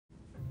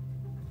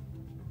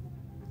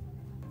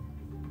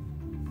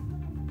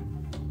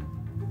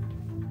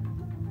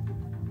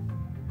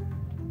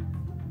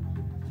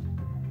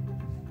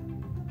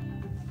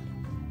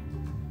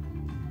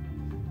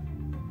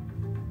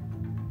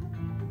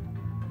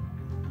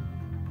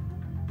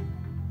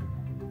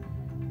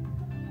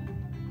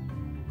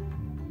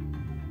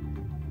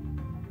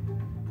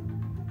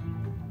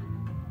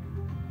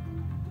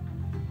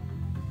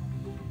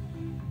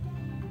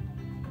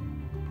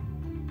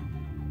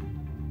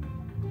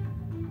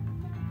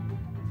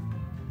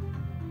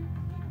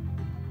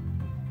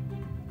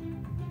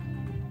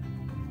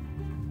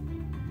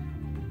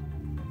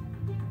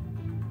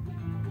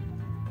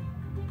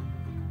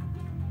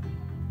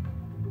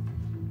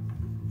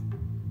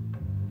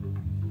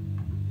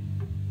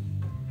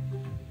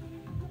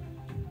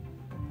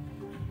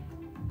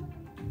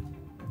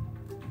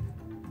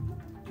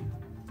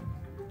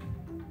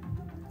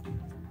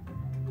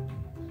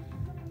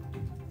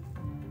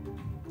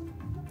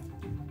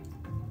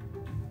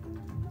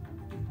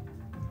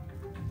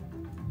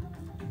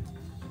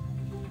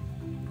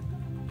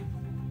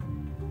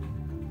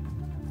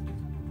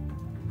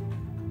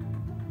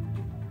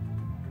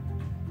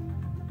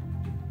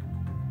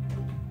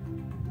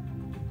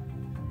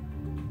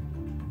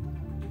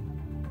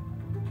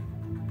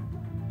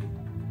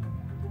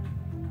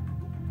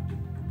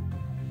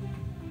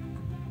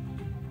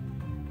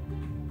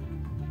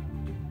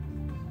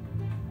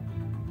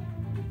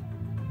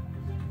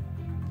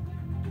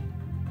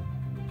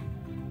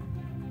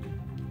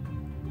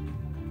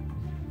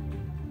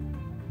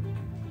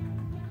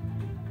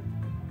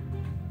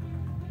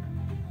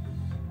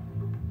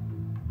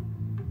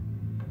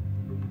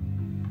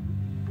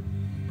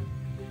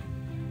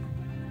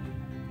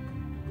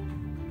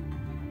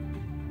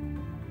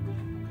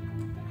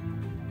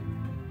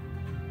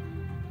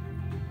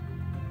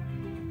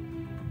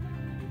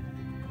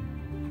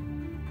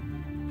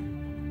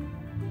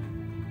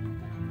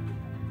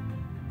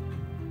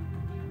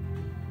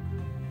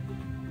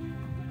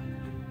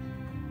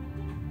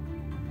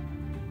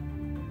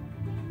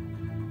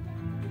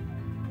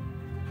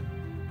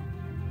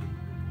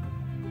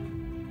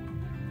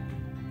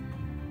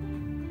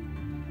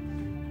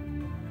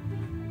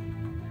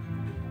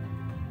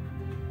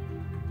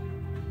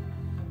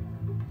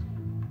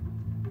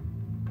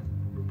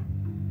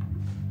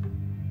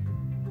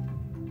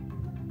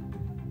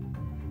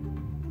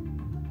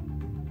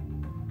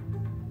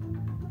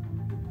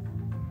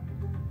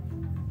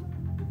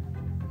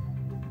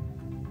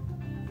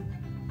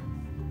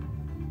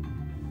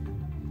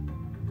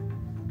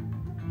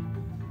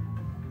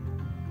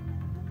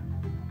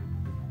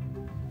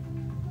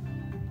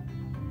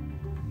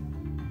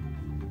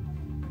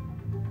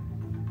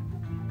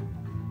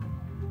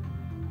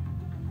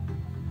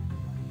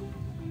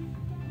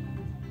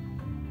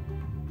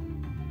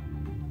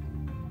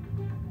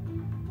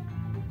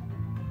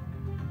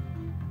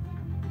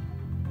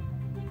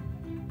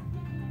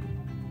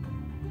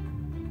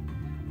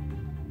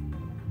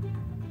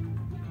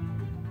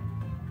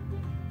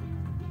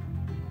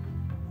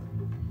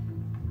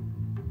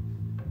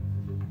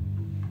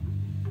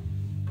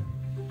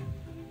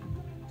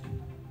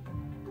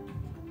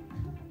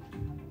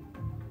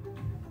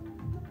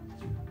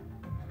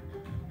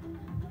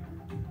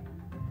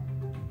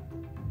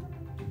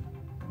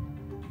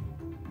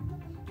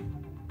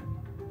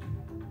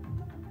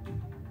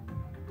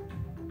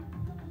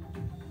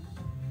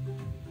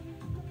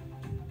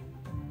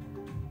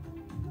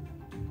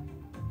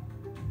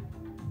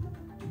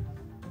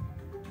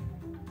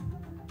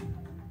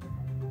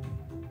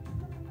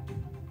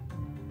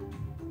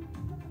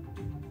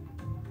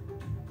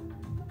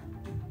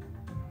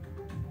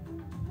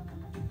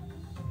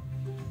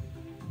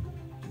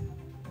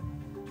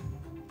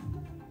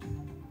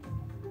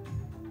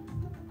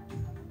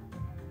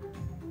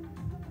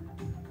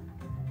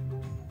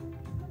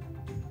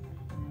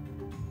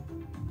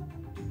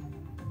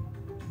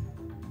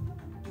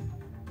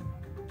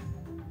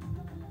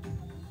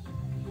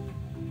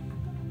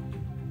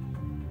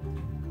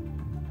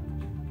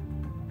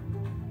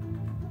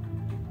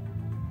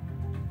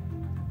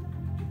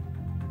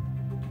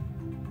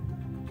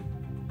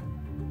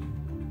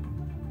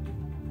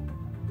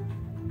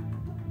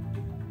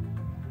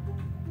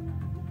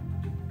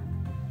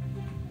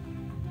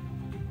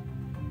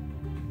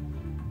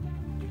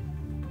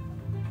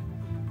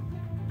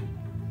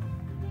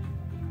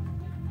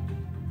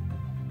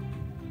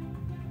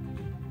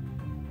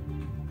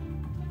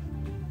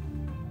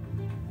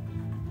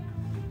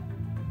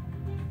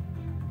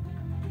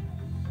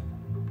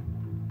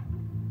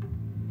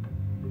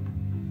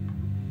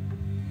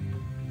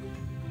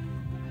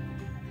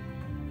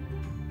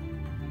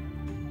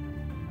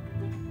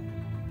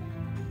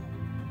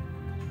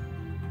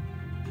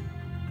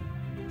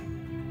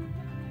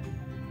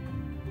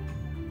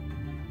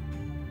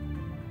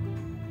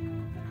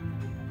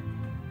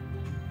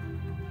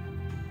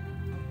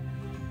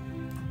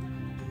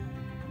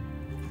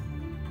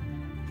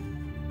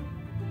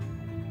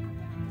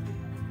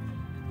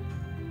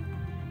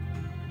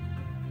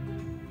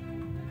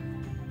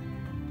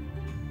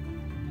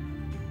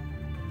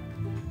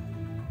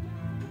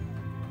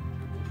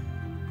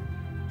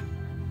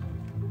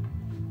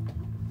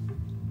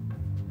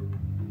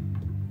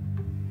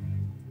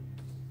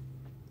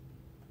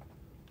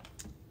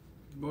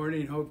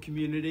Morning, Hope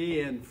Community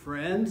and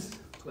friends.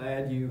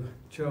 Glad you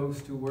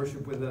chose to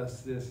worship with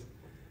us this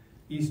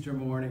Easter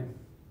morning.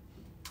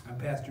 I'm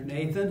Pastor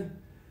Nathan,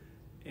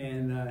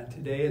 and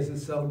today is a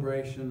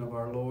celebration of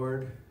our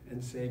Lord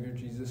and Savior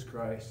Jesus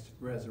Christ's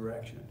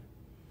resurrection.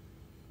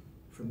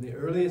 From the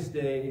earliest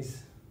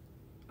days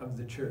of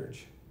the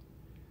church,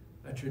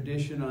 a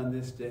tradition on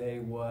this day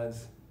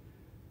was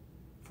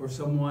for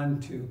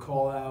someone to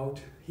call out,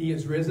 "He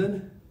is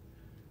risen,"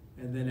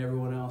 and then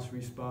everyone else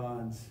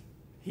responds,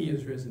 "He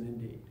is risen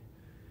indeed."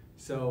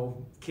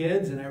 So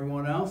kids and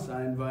everyone else,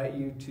 I invite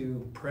you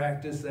to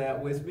practice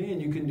that with me,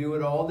 and you can do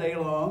it all day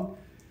long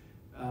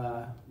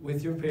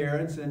with your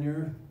parents and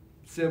your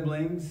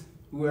siblings,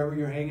 whoever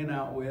you're hanging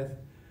out with.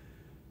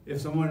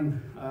 If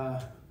someone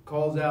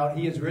calls out,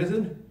 "He is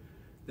risen,"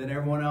 then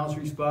everyone else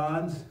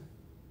responds,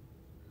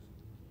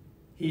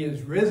 "He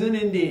is risen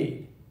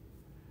indeed."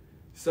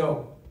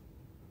 So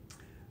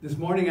this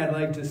morning I'd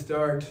like to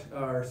start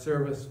our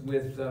service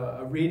with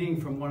a reading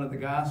from one of the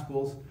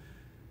Gospels.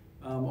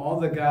 All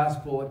the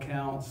Gospel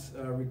accounts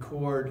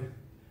record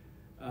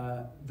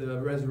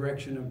the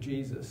resurrection of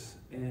Jesus.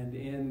 And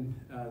in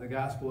the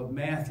Gospel of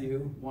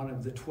Matthew, one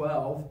of the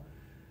 12,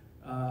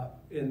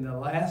 in the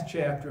last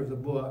chapter of the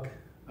book,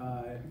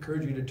 I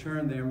encourage you to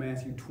turn there,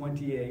 Matthew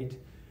 28.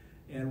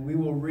 And we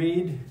will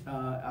read,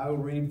 I will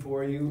read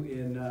for you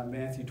in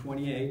Matthew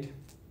 28,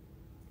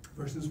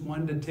 verses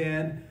 1 to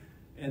 10.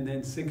 And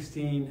then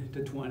 16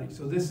 to 20.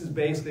 So this is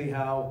basically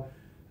how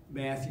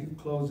Matthew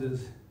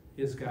closes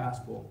his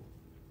gospel.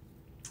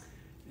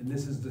 And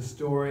this is the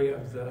story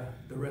of the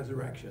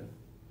resurrection.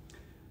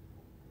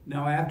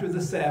 Now after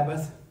the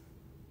Sabbath,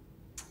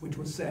 which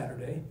was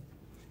Saturday,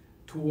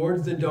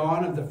 towards the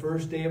dawn of the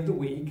first day of the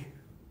week,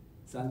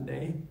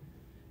 Sunday,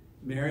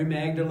 Mary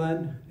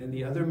Magdalene and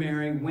the other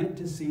Mary went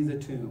to see the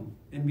tomb.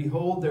 And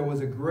behold, there was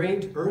a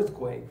great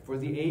earthquake, for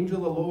the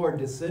angel of the Lord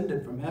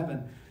descended from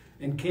heaven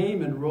and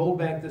came and rolled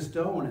back the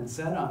stone and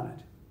sat on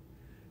it.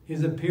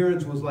 His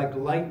appearance was like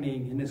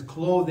lightning, and his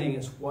clothing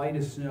as white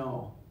as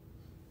snow.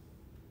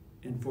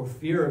 And for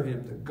fear of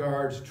him, the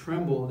guards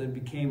trembled and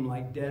became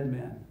like dead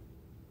men.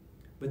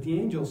 But the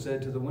angel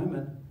said to the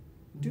women,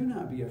 "Do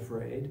not be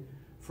afraid,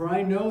 for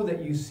I know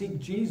that you seek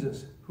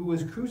Jesus, who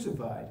was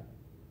crucified.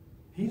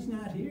 He's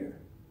not here,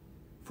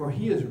 for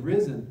he is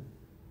risen,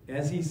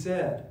 as he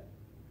said.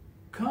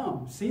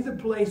 Come, see the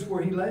place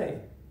where he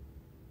lay.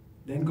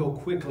 Then go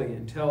quickly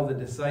and tell the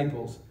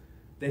disciples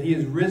that he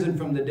is risen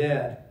from the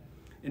dead.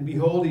 And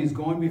behold, he is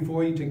going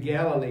before you to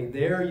Galilee.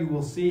 There you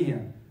will see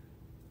him.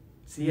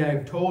 See, I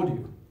have told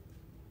you."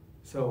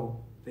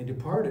 So they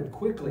departed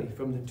quickly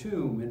from the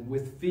tomb, and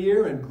with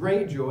fear and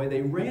great joy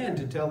they ran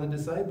to tell the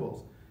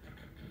disciples.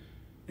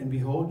 And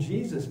behold,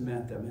 Jesus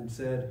met them and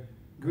said,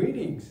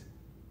 "Greetings."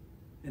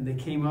 And they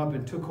came up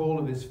and took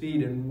hold of his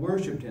feet and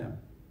worshipped him.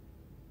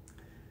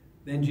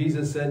 Then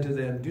Jesus said to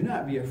them, "Do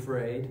not be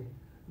afraid.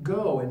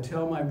 Go and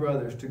tell my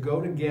brothers to go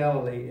to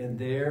Galilee, and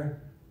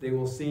there they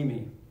will see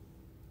me."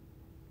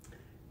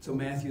 So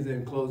Matthew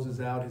then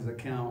closes out his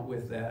account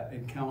with that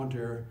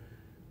encounter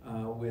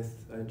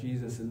with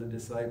Jesus and the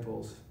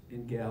disciples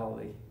in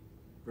Galilee.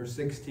 Verse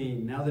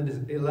 16, "Now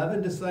the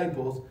 11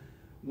 disciples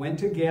went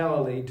to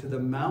Galilee, to the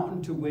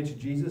mountain to which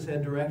Jesus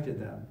had directed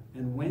them.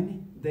 And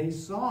when they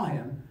saw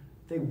him,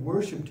 they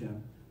worshipped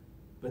him,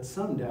 but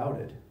some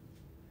doubted.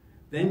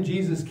 Then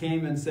Jesus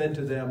came and said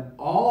to them,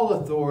 'All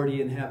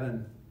authority in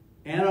heaven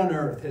and on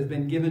earth has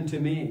been given to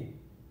me.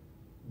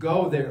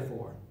 Go,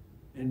 therefore,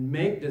 and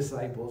make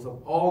disciples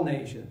of all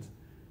nations,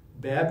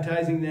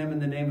 baptizing them in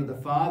the name of the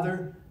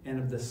Father and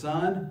of the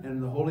Son and of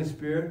the Holy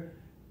Spirit,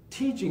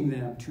 teaching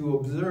them to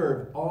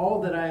observe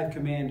all that I have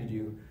commanded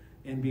you.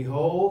 And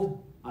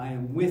behold, I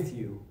am with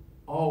you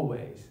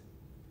always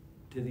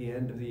to the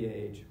end of the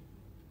age.'"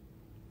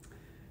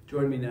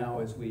 Join me now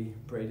as we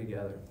pray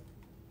together.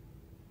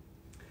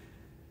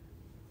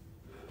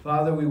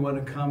 Father, we want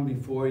to come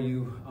before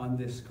you on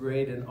this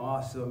great and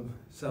awesome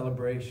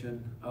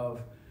celebration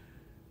of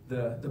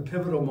the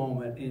pivotal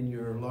moment in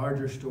your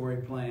larger story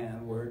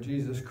plan, where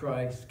Jesus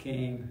Christ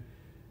came,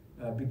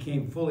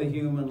 became fully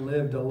human,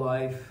 lived a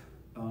life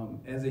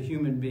as a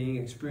human being,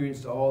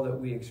 experienced all that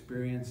we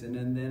experience, and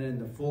then in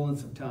the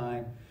fullness of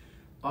time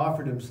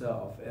offered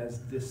himself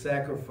as the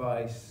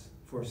sacrifice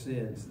for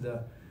sins,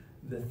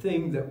 the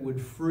thing that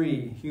would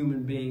free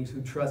human beings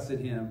who trusted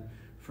him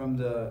from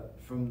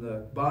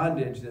the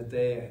bondage that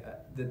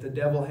the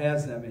devil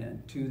has them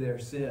in to their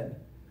sin.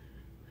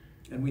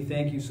 And we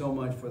thank you so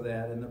much for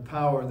that, and the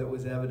power that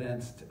was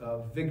evidenced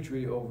of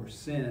victory over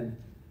sin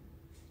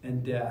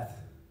and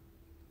death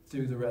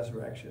through the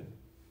resurrection.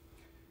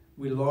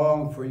 We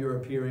long for your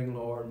appearing,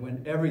 Lord,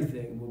 when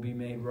everything will be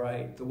made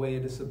right the way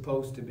it is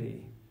supposed to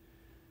be.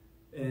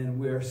 And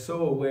we are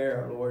so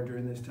aware, Lord,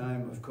 during this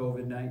time of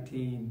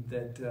COVID-19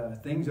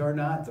 that things are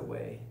not the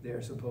way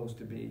they're supposed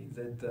to be,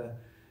 that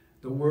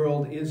the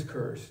world is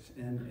cursed,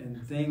 and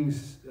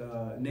things,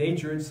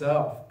 nature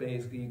itself,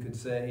 basically you could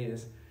say,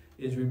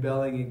 is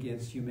rebelling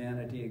against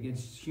humanity,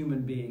 against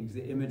human beings,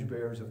 the image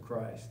bearers of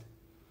Christ.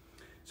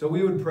 So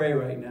we would pray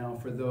right now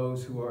for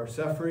those who are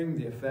suffering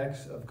the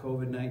effects of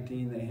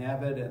COVID-19. They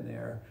have it and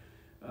they're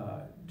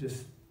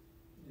just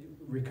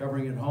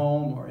recovering at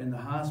home or in the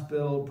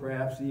hospital,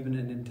 perhaps even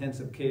in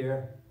intensive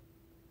care.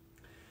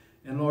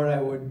 And Lord,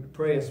 I would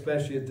pray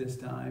especially at this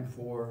time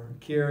for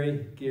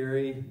Carrie,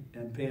 Gary,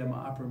 and Pam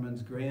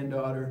Opperman's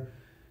granddaughter,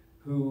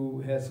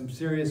 who has some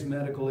serious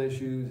medical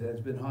issues,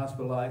 has been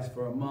hospitalized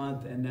for a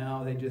month, and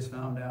now they just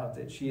found out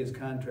that she has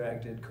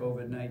contracted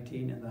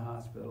COVID-19 in the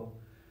hospital.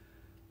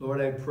 Lord,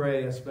 I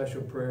pray a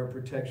special prayer of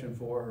protection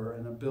for her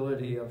and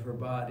ability of her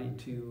body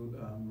to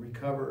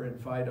recover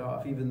and fight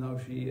off, even though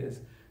she is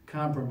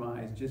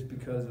compromised just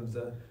because of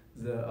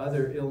the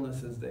other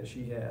illnesses that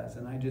she has.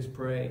 And I just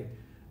pray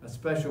a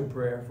special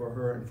prayer for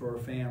her and for her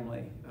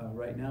family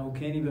right now who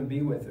can't even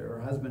be with her.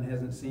 Her husband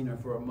hasn't seen her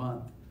for a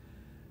month.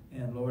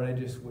 And Lord, I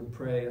just would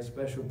pray a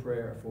special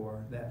prayer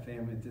for that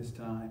family at this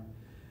time.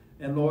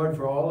 And Lord,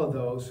 for all of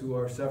those who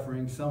are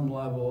suffering some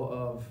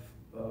level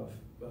of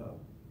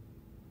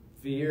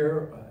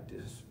fear,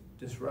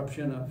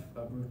 disruption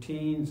of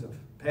routines, of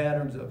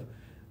patterns of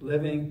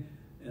living.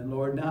 And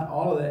Lord, not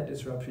all of that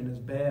disruption is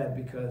bad,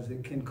 because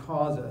it can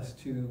cause us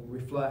to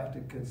reflect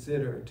and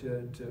consider,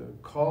 to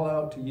call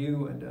out to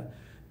you and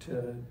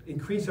to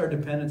increase our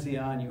dependency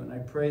on you. And I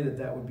pray that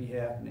that would be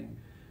happening.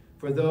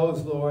 For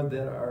those, Lord,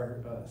 that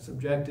are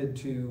subjected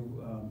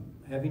to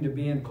having to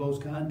be in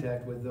close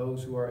contact with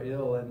those who are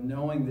ill and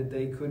knowing that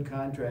they could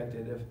contract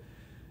it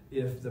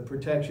if the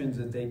protections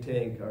that they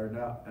take are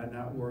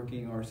not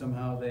working, or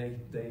somehow they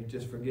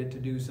just forget to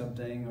do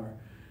something, or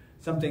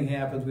something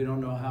happens. We don't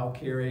know how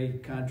Carrie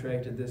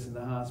contracted this in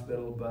the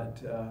hospital,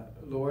 but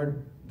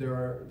Lord, there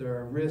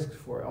are risks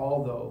for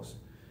all those.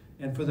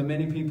 And for the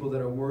many people that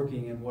are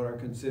working in what are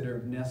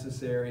considered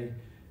necessary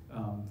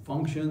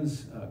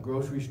functions,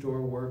 grocery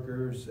store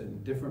workers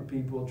and different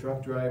people,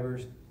 truck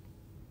drivers,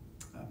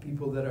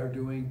 people that are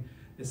doing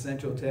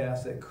essential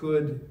tasks that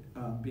could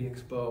be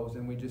exposed.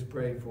 And we just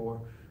pray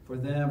for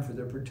them, for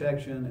their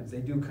protection, if they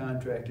do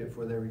contract it,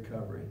 for their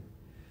recovery.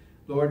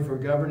 Lord, for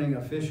governing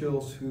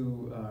officials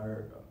who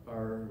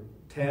are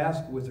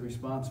tasked with the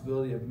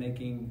responsibility of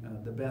making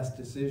the best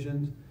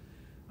decisions,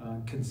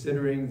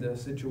 considering the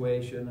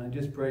situation, I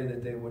just pray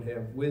that they would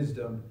have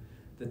wisdom,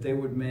 that they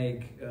would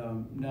make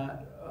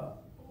not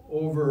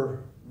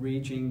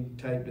overreaching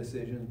type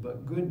decisions,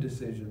 but good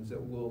decisions that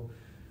will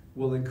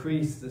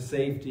increase the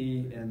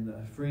safety and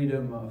the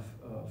freedom of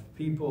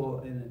people,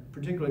 and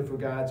particularly for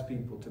God's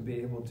people, to be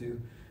able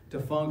to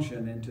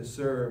function and to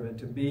serve and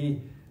to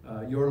be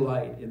your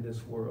light in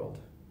this world.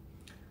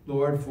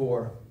 Lord,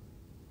 for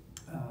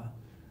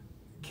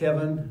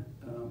Kevin,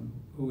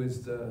 who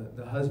is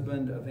the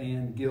husband of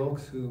Ann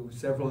Gilks, who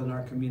several in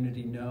our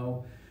community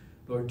know.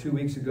 Lord, 2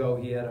 weeks ago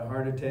he had a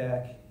heart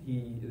attack.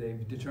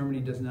 They've determined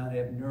he does not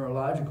have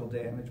neurological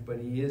damage, but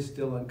he is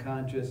still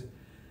unconscious,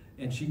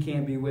 and she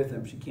can't be with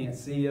him. She can't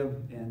see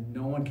him, and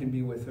no one can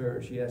be with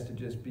her. She has to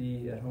just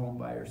be at home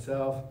by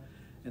herself.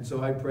 And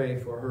so I pray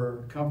for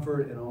her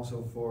comfort, and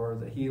also for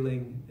the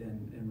healing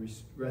and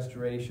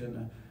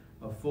restoration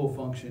of full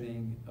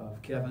functioning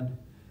of Kevin.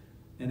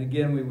 And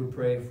again, we would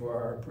pray for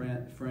our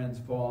friends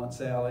Paul and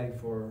Sally,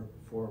 for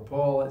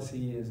Paul as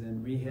he is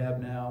in rehab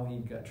now. He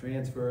got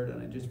transferred,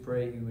 and I just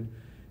pray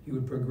he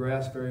would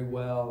progress very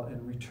well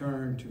and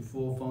return to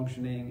full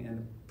functioning,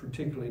 and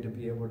particularly to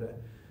be able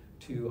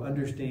to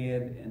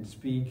understand and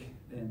speak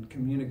and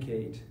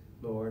communicate,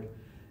 Lord.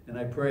 And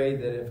I pray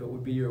that if it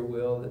would be your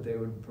will, that they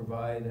would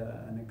provide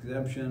an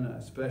exemption,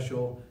 a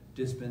special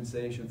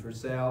dispensation for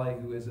Sally,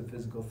 who is a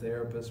physical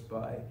therapist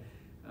by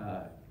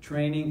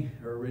training,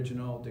 her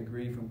original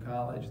degree from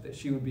college, that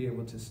she would be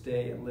able to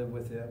stay and live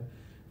with him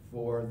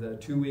for the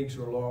 2 weeks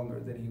or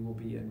longer that he will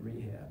be in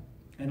rehab.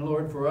 And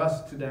Lord, for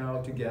us to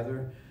now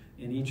together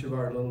in each of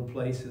our little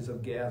places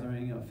of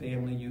gathering, of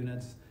family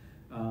units,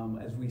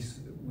 as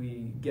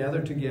we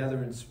gather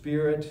together in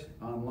spirit,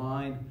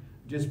 online,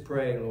 just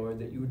pray, Lord,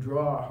 that you would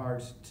draw our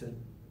hearts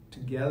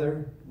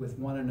together with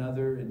one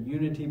another in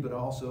unity, but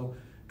also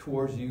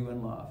towards you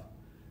in love.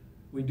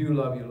 We do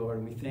love you, Lord,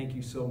 and we thank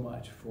you so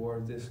much for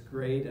this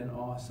great and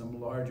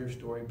awesome larger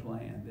story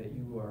plan that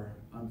you are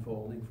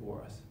unfolding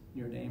for us. In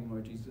your name,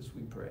 Lord Jesus,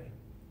 we pray.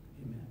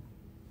 Amen.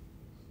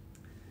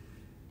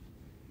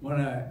 I want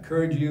to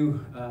encourage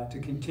you to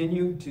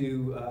continue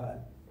to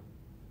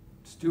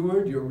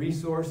steward your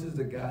resources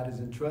that God has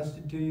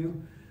entrusted to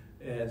you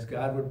as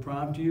God would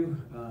prompt you.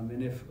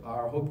 And if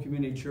our Hope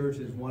Community Church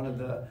is one of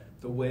the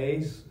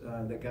ways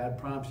that God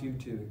prompts you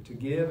to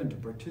give and to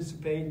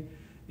participate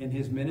in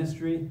his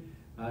ministry,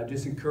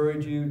 just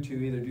encourage you to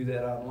either do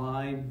that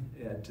online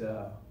at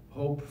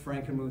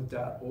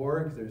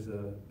hopefrankenmuth.org. There's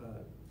a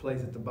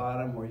place at the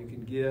bottom where you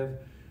can give,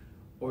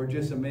 or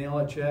just mail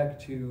a check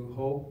to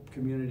Hope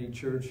Community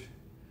Church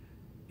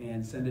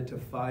and send it to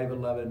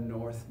 511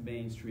 North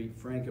Main Street,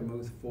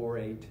 Frankenmuth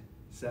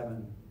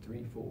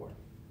 48734.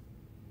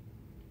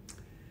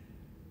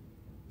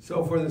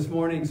 So for this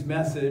morning's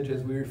message,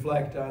 as we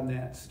reflect on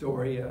that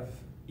story of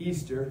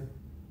Easter,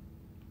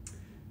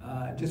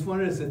 just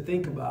wanted us to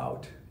think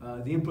about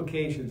the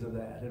implications of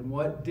that and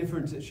what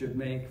difference it should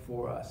make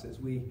for us as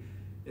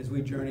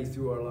we journey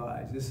through our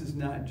lives. This is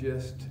not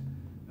just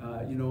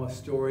a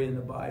story in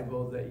the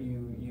Bible that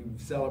you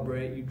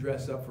celebrate, you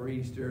dress up for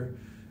Easter.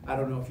 I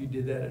don't know if you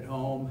did that at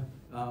home.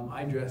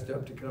 I dressed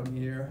up to come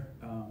here,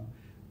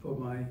 put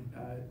my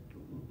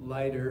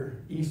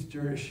lighter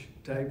Easterish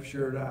type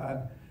shirt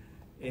on,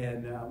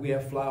 and we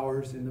have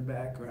flowers in the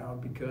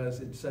background because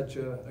it's such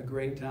a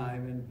great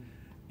time,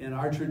 and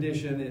our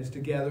tradition is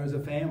together as a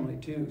family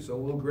too, so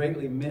we'll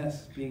greatly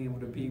miss being able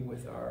to be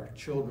with our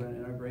children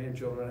and our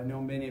grandchildren. I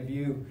know many of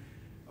you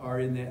are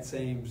in that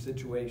same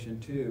situation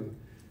too.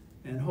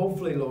 And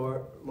hopefully,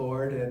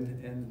 Lord,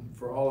 and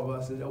for all of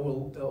us,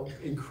 it'll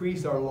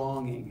increase our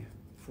longing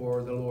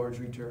for the Lord's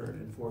return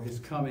and for His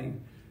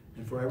coming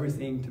and for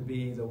everything to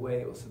be the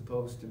way it was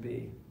supposed to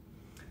be.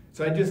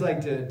 So I'd just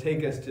like to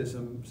take us to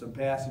some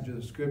passages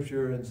of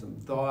Scripture and some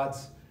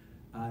thoughts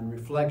on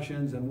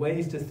reflections and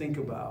ways to think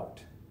about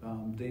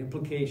the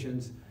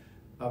implications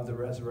of the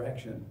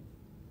resurrection.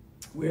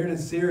 We're in a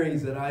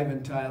series that I've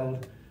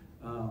entitled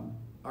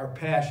Our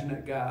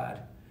Passionate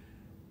God.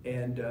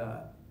 And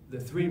the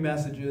three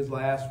messages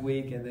last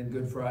week and then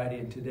Good Friday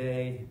and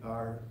today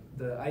are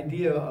the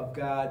idea of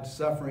God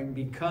suffering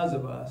because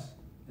of us,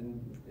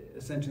 and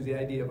essentially the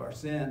idea of our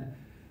sin,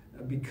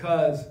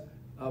 because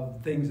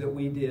of things that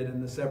we did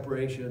and the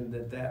separation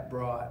that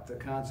brought, the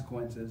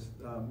consequences.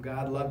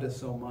 God loved us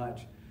so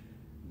much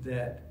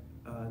that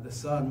the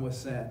Son was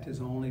sent, His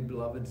only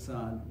beloved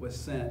Son was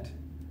sent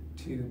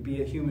to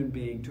be a human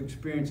being, to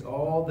experience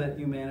all that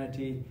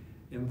humanity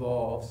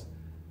involves,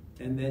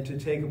 and then to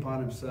take upon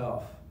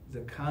Himself the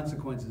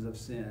consequences of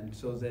sin,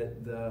 so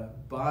that the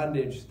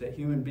bondage that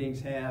human beings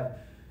have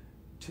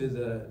to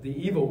the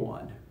evil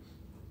one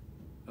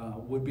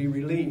would be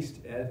released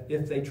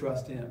if they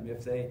trust Him,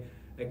 if they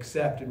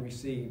accept and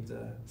receive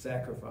the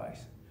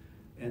sacrifice.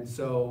 And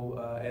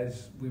so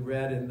as we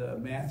read in the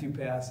Matthew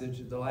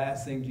passage, the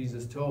last thing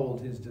Jesus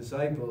told His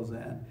disciples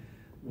then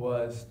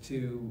was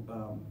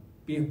to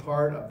be a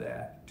part of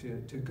that,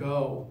 to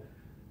go,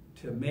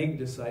 to make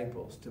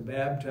disciples, to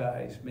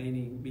baptize,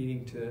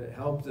 meaning to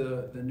help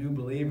the new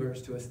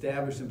believers to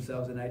establish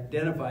themselves and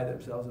identify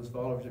themselves as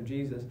followers of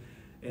Jesus,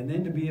 and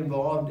then to be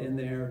involved in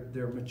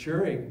their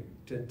maturing,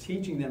 to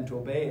teaching them to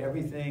obey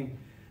everything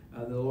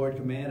the Lord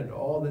commanded,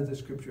 all that the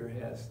Scripture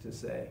has to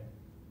say.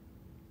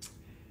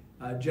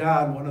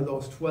 John, one of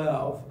those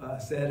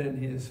 12, said in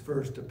his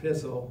first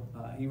epistle,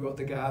 he wrote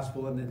the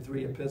gospel and then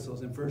 3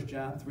 epistles. In 1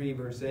 John 3,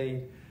 verse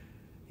 8,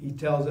 he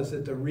tells us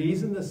that the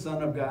reason the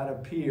Son of God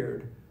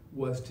appeared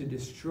was to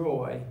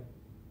destroy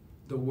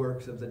the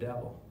works of the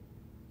devil.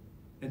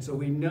 And so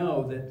we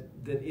know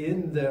that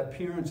in the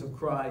appearance of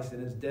Christ,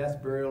 in His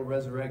death, burial,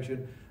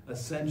 resurrection,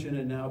 ascension,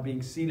 and now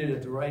being seated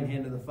at the right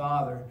hand of the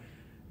Father,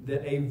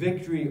 that a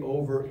victory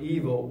over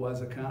evil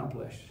was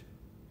accomplished.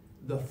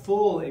 The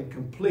full and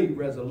complete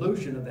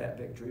resolution of that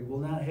victory will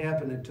not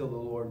happen until the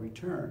Lord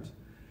returns.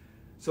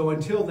 So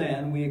until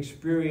then, we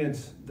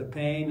experience the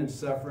pain and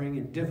suffering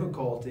and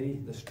difficulty,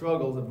 the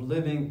struggles of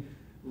living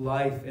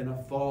life in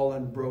a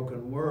fallen,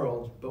 broken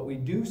world, but we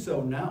do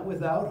so not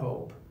without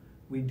hope.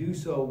 We do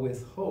so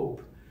with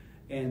hope.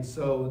 And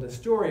so the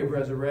story of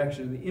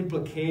resurrection, the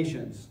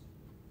implications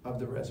of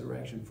the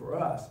resurrection for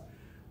us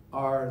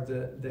are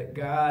that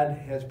God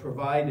has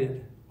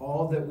provided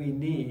all that we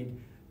need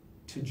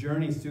to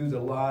journey through the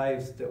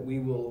lives that we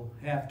will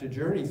have to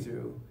journey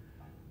through,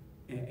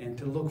 and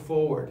to look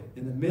forward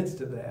in the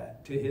midst of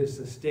that to His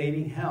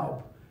sustaining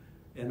help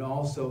and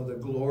also the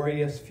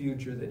glorious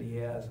future that He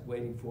has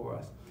waiting for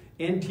us.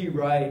 N.T.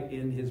 Wright,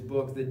 in his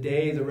book, The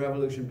Day the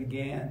Revolution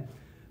Began,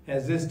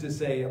 has this to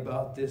say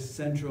about this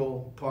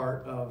central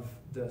part of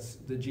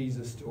the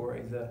Jesus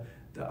story, the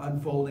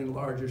unfolding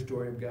larger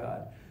story of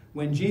God.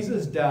 When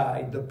Jesus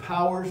died, the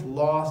powers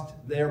lost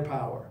their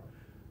power.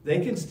 They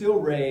can still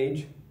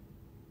rage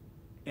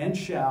and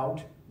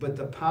shout, but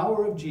the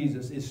power of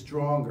Jesus is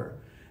stronger,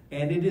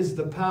 and it is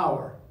the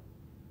power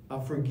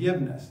of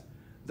forgiveness.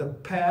 The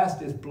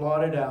past is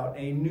blotted out.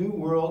 A new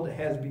world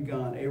has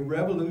begun. A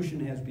revolution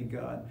has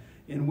begun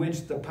in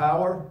which the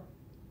power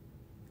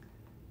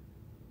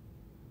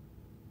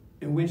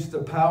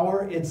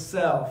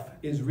itself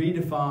is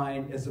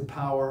redefined as the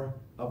power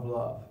of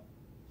love.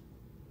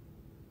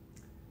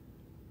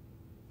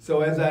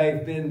 So as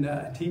I've been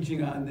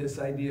teaching on this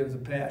idea of the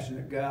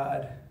passionate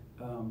God,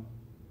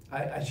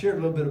 I shared a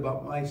little bit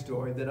about my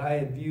story, that I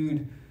had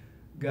viewed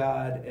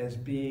God as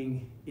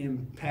being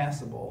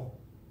impassible.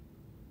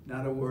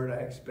 Not a word I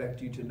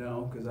expect you to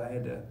know because I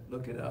had to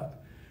look it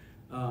up,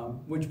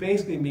 which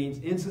basically means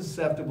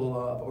insusceptible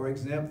of or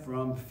exempt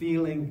from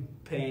feeling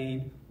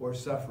pain or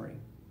suffering.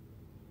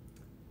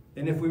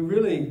 And if we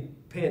really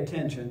pay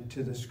attention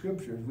to the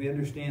Scriptures, we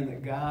understand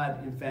that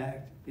God, in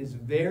fact, is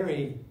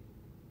very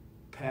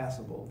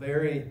passible,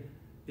 very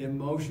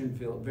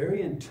emotion-filled,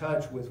 very in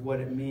touch with what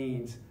it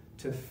means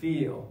to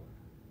feel.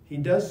 He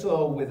does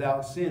so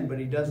without sin, but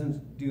He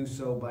doesn't do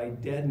so by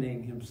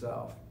deadening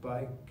Himself,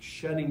 by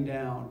shutting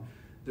down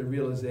the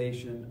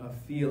realization of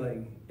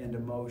feeling and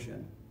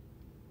emotion.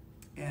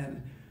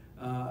 And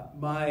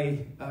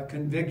my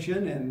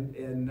conviction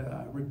and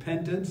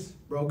repentance,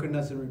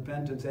 brokenness and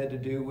repentance, had to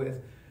do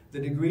with the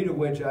degree to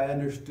which I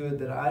understood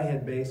that I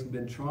had basically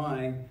been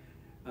trying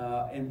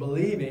and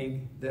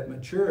believing that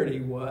maturity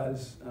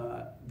was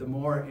the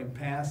more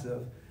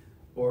impassive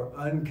or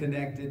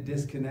unconnected,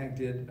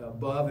 disconnected,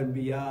 above and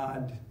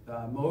beyond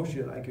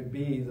motion I could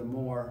be, the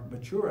more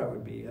mature I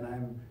would be. And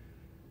I'm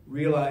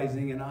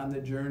realizing and on the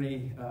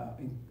journey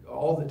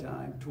all the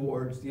time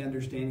towards the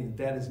understanding that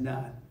that is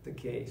not the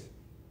case.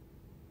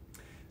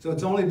 So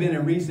it's only been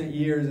in recent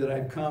years that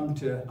I've come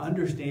to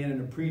understand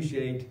and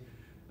appreciate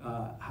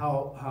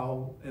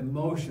how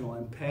emotional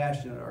and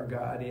passionate our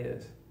God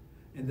is,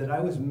 and that I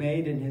was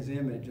made in His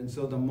image. And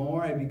so the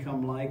more I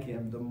become like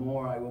Him, the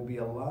more I will be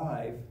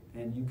alive,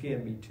 and you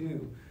can be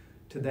too,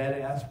 to that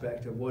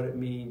aspect of what it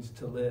means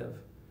to live.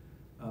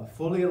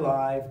 Fully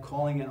alive,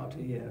 calling out to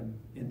Him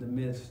in the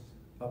midst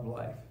of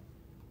life.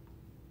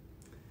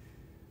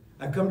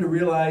 I've come to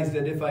realize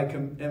that if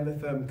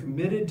I'm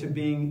committed to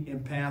being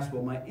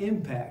impassible, my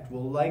impact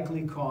will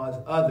likely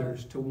cause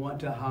others to want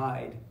to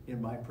hide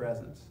in my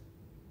presence,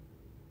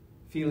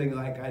 feeling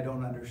like I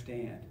don't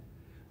understand,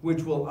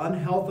 which will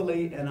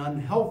unhealthily and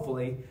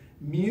unhelpfully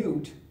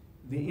mute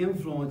the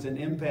influence and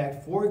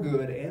impact for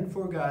good and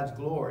for God's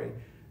glory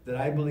that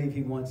I believe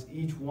He wants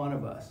each one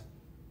of us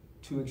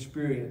to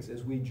experience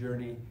as we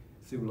journey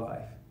through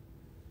life.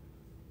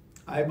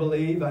 I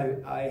believe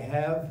I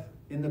have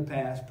in the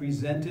past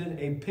presented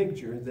a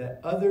picture that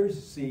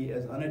others see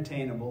as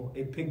unattainable,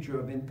 a picture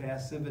of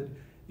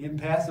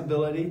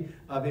impassibility,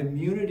 of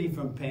immunity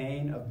from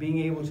pain, of being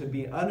able to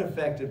be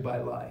unaffected by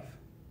life.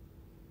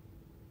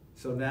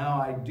 So now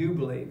I do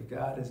believe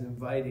God is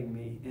inviting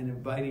me and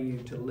inviting you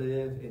to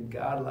live in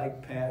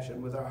God-like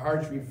passion, with our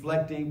hearts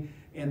reflecting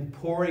and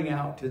pouring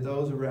out to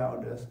those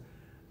around us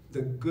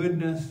the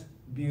goodness,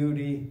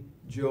 beauty,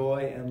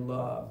 joy, and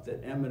love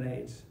that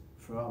emanates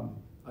from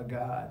a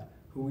God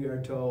who we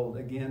are told,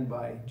 again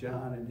by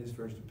John in his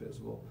first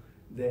epistle,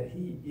 that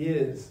He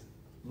is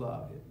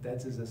love.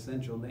 That's His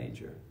essential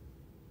nature.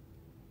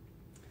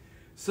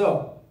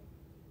 So,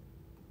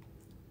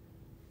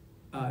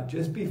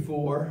 just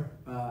before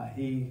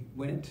He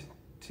went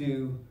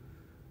to,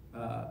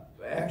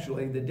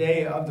 actually the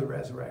day of the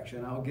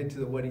resurrection, I'll get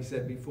to what He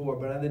said before,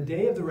 but on the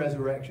day of the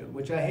resurrection,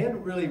 which I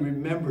hadn't really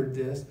remembered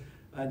this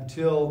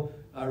until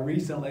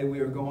recently, we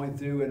were going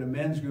through in a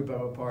men's group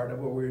I'm a part of,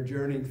 where we were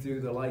journeying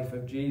through the life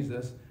of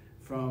Jesus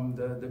from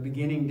the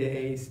beginning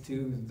days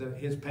to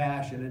His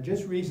passion. And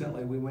just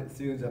recently, we went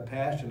through the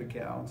passion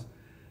accounts.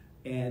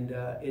 And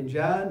in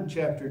John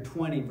chapter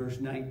 20, verse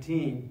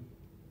 19,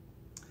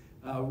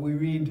 we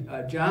read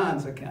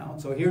John's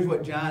account. So here's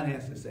what John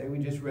has to say. We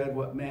just read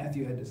what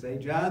Matthew had to say.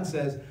 John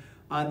says,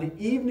 on the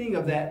evening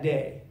of that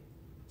day,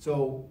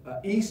 so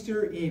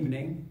Easter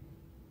evening,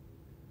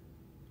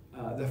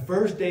 the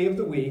first day of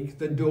the week,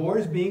 the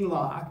doors being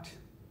locked.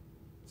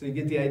 So you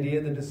get the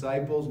idea, the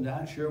disciples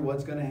not sure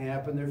what's going to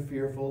happen. They're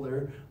fearful.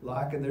 They're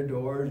locking their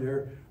doors.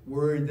 They're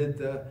worried that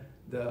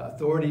the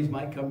authorities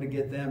might come to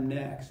get them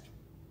next.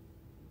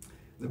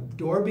 The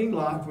door being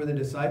locked where the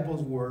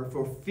disciples were,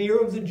 for fear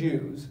of the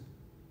Jews,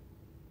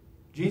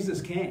 Jesus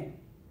came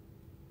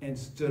and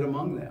stood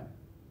among them.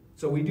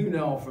 So we do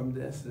know from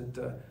this that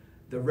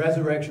the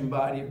resurrection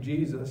body of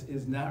Jesus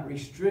is not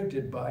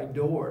restricted by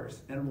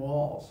doors and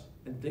walls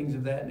and things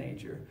of that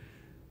nature.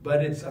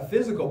 But it's a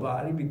physical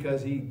body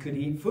because He could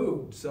eat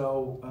food.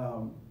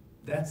 So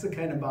that's the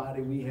kind of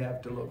body we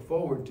have to look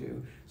forward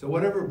to. So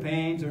whatever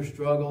pains or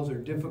struggles or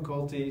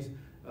difficulties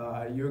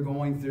you're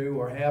going through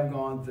or have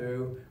gone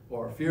through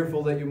or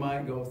fearful that you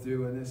might go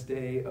through in this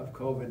day of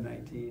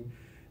COVID-19,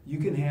 you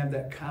can have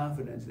that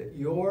confidence that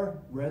your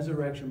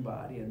resurrection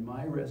body and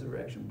my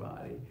resurrection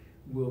body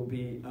will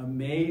be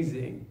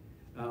amazing.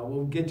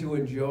 We'll get to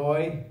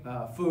enjoy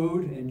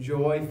food,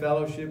 enjoy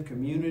fellowship,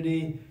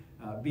 community,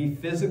 be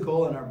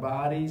physical in our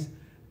bodies,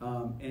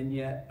 and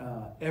yet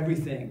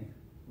everything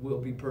will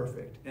be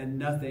perfect, and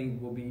nothing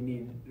will we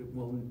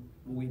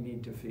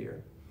need to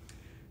fear.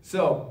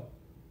 So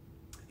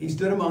He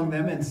stood among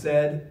them and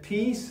said,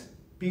 "Peace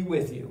be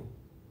with you."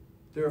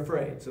 They're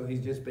afraid, so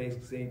He's just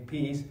basically saying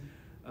peace.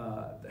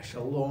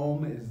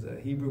 Shalom is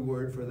the Hebrew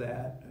word for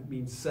that. It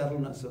means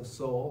settledness of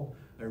soul.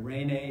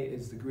 Irene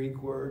is the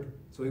Greek word.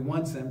 So He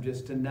wants them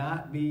just to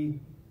not be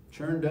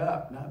churned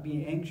up, not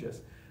be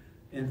anxious.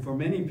 And for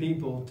many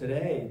people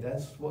today,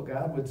 that's what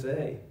God would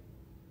say.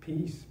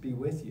 Peace be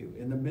with you.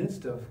 In the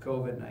midst of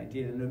COVID-19,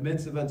 in the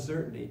midst of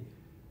uncertainty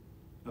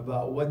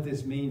about what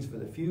this means for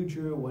the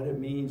future, what it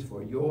means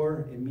for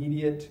your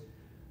immediate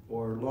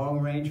or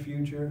long-range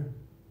future,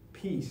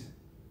 peace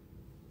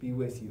be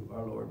with you,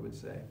 our Lord would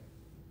say.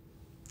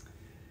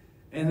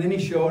 And then He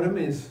showed him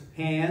His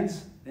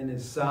hands and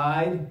His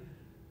side.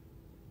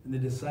 And the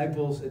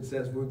disciples, it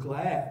says, were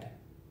glad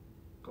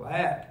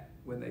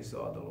when they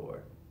saw the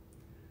Lord.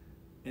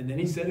 And then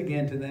He said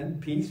again to them,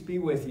 "Peace be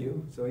with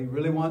you." So He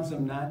really wants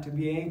them not to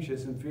be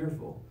anxious and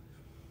fearful.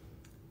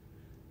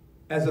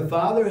 "As the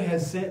Father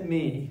has sent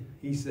me,"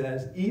 he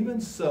says, even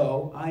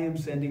so, I am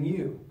sending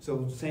you.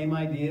 So same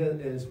idea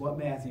as what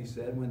Matthew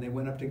said when they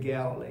went up to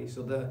Galilee.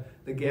 So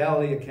the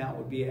Galilee account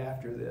would be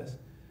after this.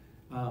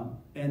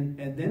 And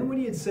then when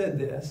he had said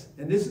this,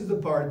 and this is the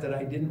part that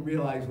I didn't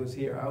realize was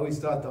here. I always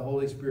thought the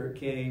Holy Spirit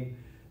came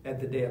at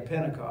the day of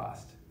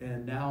Pentecost.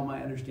 And now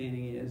my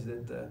understanding is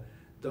that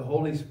the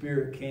Holy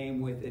Spirit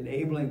came with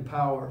enabling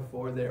power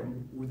for their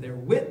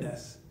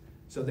witness.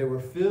 So they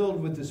were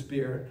filled with the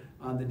Spirit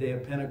on the day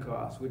of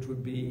Pentecost, which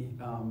would be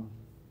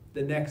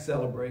the next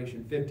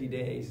celebration, 50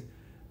 days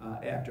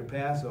after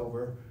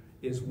Passover,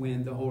 is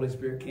when the Holy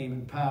Spirit came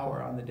in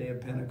power on the day of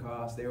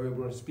Pentecost. They were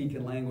able to speak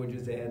in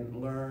languages they hadn't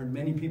learned.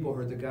 Many people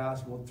heard the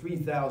gospel.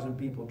 3,000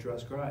 people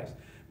trust Christ.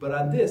 But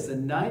on this, the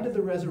night of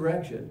the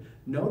resurrection,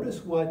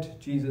 notice what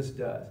Jesus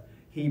does.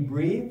 He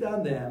breathed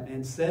on them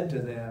and said to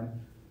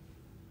them,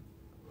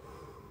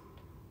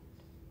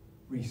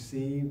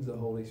 receive the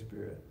Holy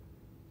Spirit.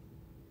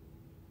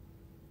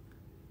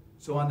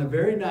 So on the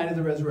very night of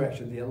the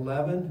resurrection, the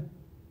 11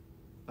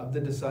 of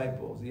the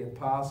disciples, the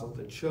apostles,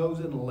 the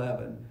chosen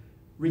 11,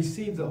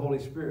 received the Holy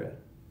Spirit,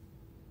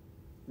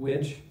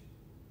 which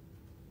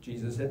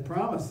Jesus had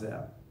promised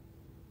them.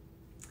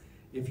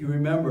 If you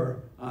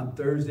remember, on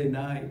Thursday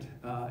night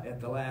at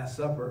the Last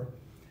Supper,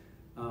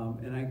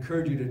 and I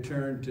encourage you to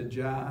turn to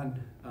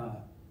John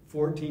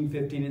 14,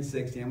 15, and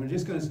 16. I'm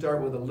just going to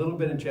start with a little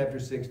bit in chapter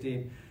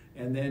 16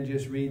 and then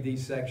just read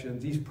these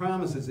sections, these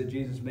promises that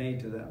Jesus made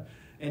to them.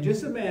 And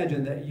just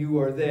imagine that you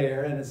are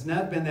there, and it's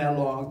not been that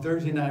long.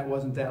 Thursday night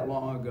wasn't that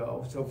long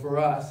ago. So for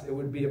us, it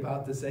would be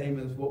about the same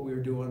as what we were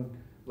doing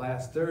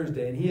last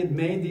Thursday. And he had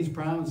made these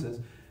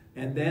promises.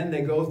 And then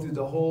they go through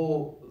the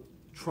whole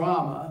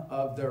trauma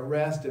of the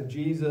arrest of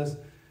Jesus,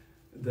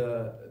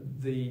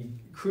 the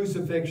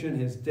crucifixion,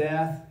 his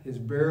death, his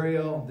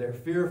burial. They're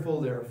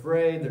fearful, they're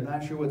afraid, they're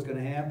not sure what's going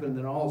to happen. And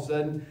then all of a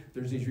sudden,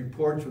 there's these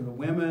reports from the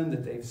women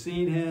that they've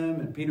seen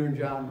him, and Peter and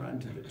John run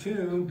to the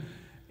tomb.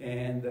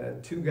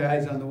 And two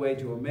guys on the way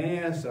to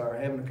Emmaus are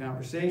having a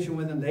conversation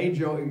with him. They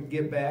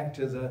get back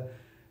to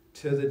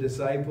the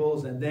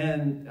disciples, and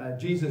then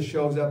Jesus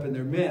shows up in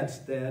their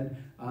midst then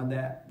on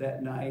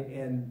that night,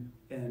 and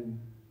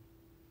then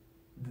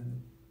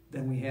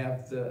we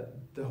have the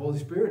Holy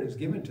Spirit is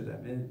given to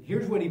them. And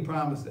here's what he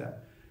promised them.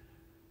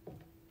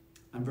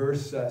 On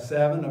verse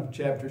 7 of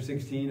chapter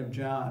 16 of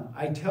John,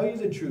 I tell you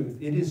the truth,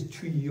 it is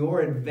to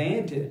your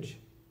advantage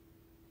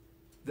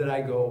that I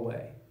go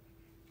away.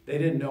 They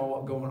didn't know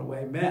what going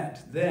away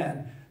meant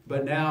then,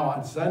 but now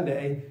on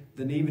Sunday,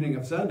 the evening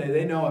of Sunday,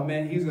 they know it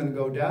meant he's going to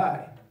go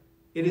die.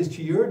 It is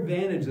to your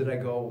advantage that I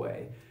go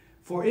away.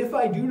 For if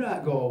I do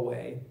not go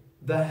away,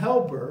 the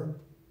Helper,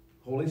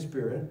 Holy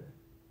Spirit,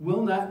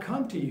 will not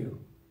come to you.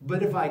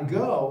 But if I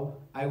go,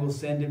 I will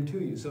send him to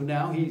you. So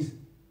now he's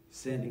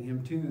sending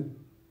him to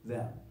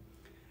them.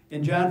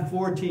 In John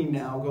 14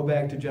 now, go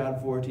back to John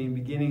 14,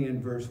 beginning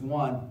in verse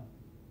 1,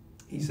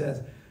 he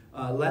says,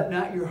 let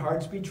not your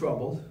hearts be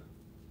troubled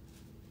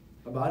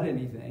about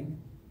anything.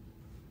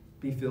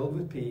 Be filled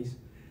with peace.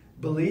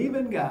 Believe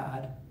in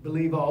God.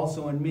 Believe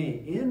also in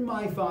me. In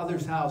my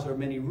Father's house are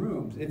many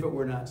rooms. If it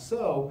were not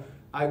so,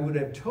 I would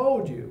have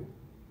told you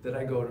that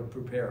I go to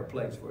prepare a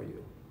place for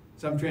you.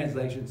 Some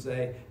translations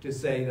say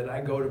that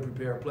I go to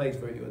prepare a place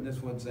for you. And this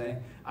one's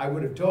saying, I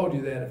would have told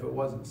you that if it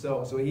wasn't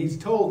so. So he's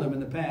told them in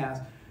the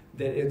past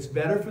that it's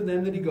better for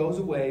them that he goes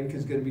away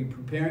because he's going to be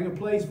preparing a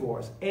place for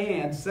us.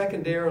 And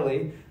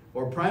secondarily,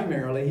 or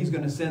primarily, he's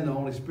going to send the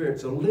Holy Spirit.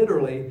 So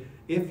literally,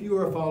 if you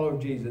are a follower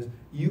of Jesus,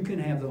 you can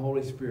have the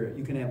Holy Spirit.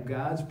 You can have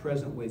God's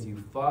presence with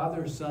you,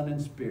 Father, Son,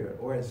 and Spirit.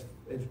 Or as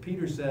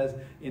Peter says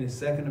in his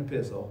second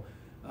epistle,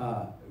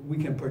 we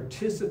can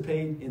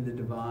participate in the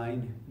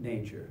divine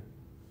nature.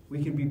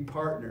 We can be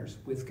partners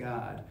with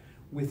God,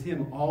 with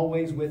him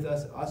always with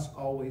us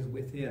always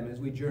with him as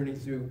we journey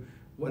through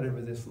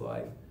whatever this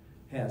life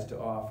has to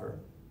offer.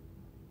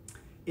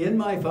 In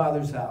my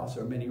Father's house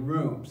are many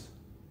rooms.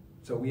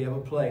 So we have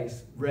a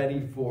place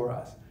ready for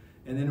us.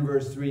 And then in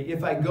verse 3,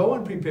 if I go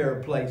and prepare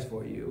a place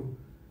for you,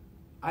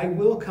 I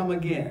will come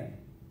again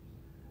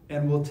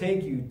and will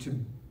take you to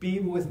be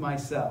with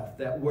myself,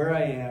 that where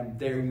I am,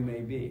 there you may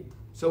be.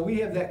 So we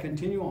have that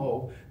continual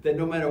hope that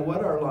no matter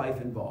what our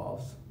life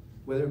involves,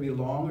 whether it be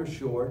long or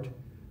short,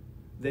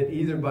 that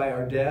either by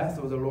our death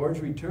or the Lord's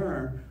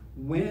return,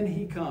 when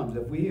he comes,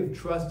 if we have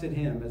trusted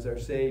him as our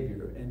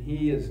Savior, and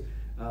he is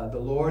the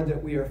Lord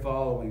that we are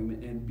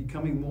following and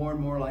becoming more and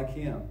more like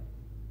him,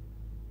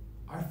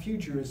 our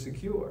future is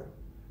secure.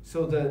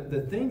 So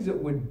the things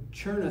that would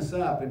churn us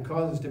up and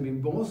cause us to be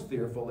most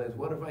fearful is,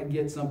 what if I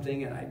get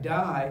something and I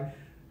die?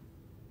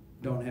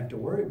 Don't have to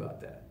worry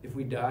about that. If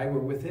we die, we're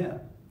with him.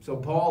 So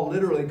Paul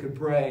literally could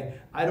pray,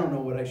 I don't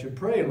know what I should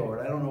pray, Lord.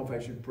 I don't know if I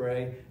should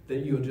pray that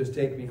you'll just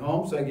take me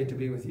home so I get to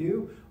be with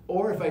you,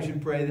 or if I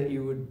should pray that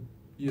you would,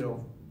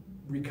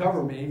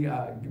 recover me,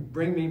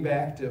 bring me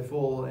back to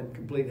full and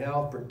complete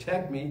health,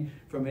 protect me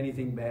from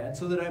anything bad,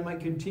 so that I might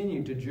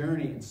continue to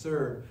journey and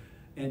serve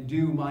and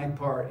do my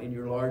part in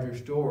your larger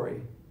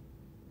story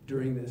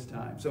during this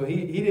time. So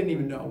he didn't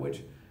even know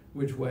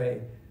which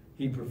way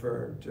he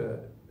preferred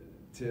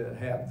to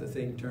have the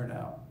thing turn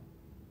out.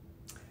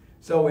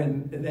 So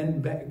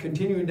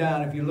continuing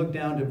down, if you look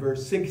down to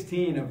verse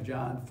 16 of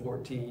John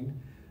 14,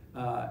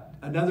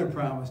 another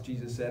promise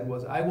Jesus said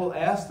was, I will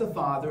ask the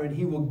Father, and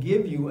he will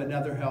give you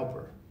another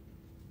helper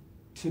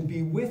to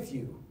be with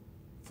you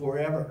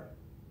forever.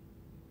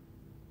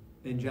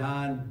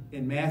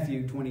 In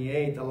Matthew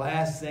 28, the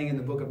last thing in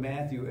the book of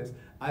Matthew is,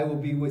 I will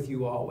be with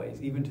you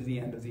always, even to the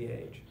end of the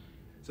age.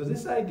 So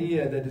this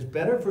idea that it's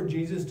better for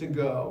Jesus to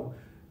go,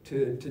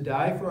 to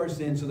die for our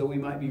sins so that we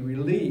might be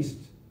released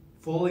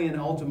fully and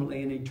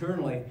ultimately and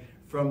eternally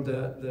from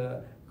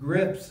the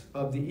grips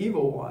of the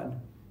evil one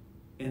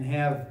and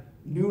have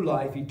new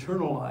life,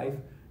 eternal life,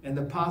 and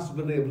the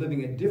possibility of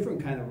living a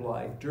different kind of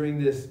life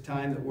during this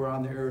time that we're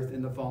on the earth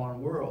in the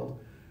fallen world,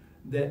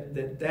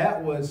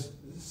 that was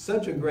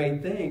such a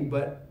great thing,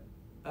 but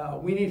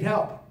we need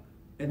help.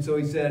 And so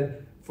he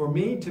said, for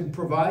me to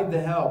provide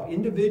the help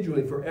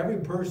individually for every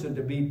person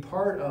to be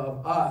part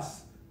of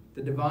us,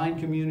 the divine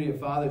community of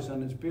Father,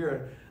 Son, and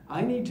Spirit,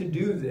 I need to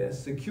do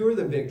this, secure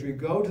the victory,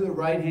 go to the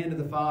right hand of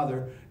the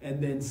Father,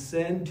 and then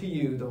send to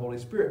you the Holy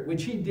Spirit,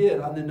 which he did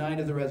on the night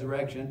of the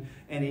resurrection,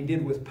 and he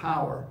did with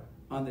power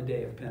on the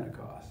day of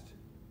Pentecost.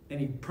 And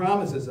he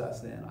promises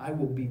us then, I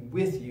will be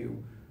with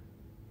you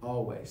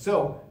always.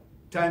 So,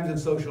 times of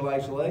social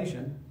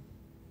isolation,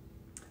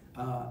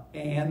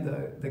 and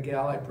the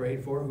gal I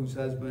prayed for, whose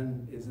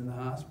husband is in the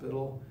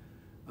hospital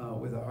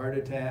with a heart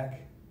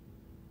attack,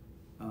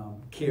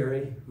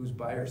 Carrie, who's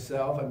by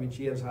herself. I mean,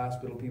 she has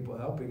hospital people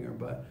helping her,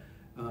 but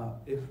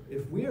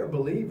if we are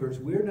believers,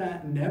 we're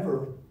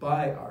never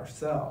by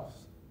ourselves.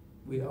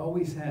 We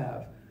always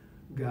have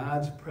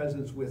God's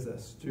presence with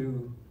us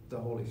through the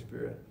Holy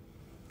Spirit.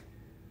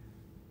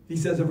 He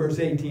says in verse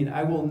 18,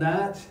 I will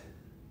not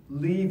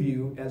leave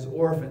you as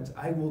orphans.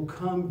 I will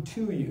come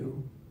to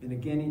you. And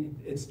again,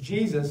 it's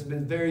Jesus, but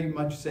very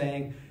much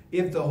saying,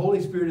 if the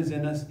Holy Spirit is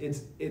in us,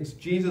 it's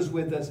Jesus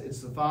with us,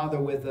 it's the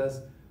Father with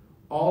us.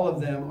 All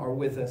of them are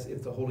with us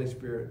if the Holy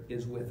Spirit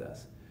is with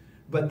us.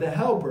 But the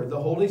Helper,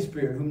 the Holy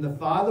Spirit, whom the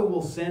Father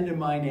will send in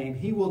my name,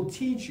 he will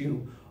teach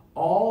you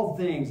all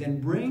things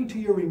and bring to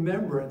your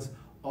remembrance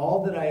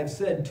all that I have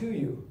said to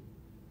you.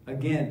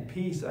 Again,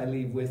 peace I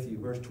leave with you.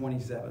 Verse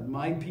 27,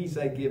 my peace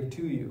I give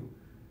to you.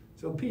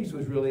 So peace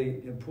was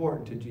really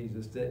important to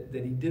Jesus, that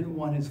he didn't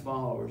want his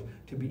followers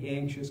to be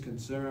anxious,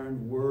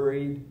 concerned,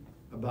 worried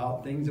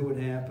about things that would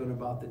happen,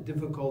 about the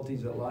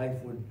difficulties that life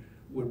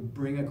would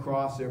bring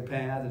across their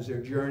path as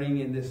they're journeying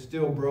in this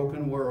still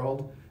broken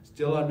world,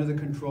 still under the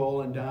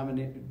control and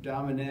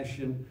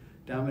domination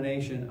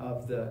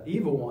of the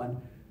evil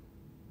one.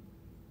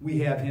 We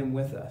have him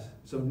with us.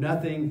 So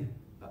nothing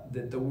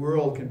that the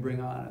world can bring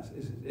on us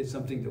is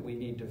something that we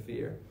need to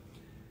fear.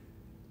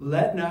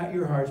 Let not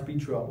your hearts be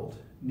troubled,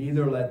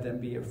 neither let them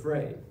be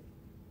afraid.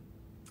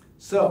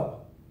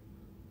 So,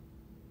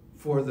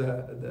 for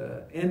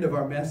the end of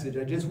our message,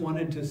 I just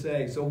wanted to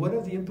say, so what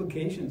are the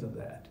implications of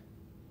that?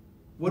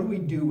 What do we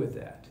do with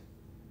that?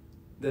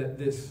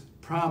 This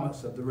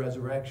promise of the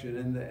resurrection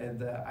and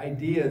the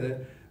idea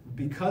that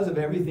because of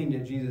everything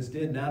that Jesus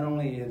did, not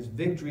only is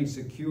victory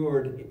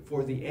secured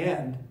for the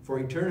end, for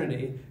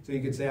eternity, so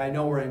you could say, I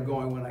know where I'm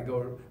going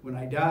when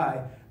I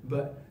die,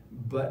 but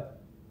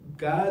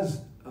God's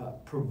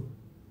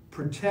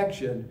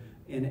protection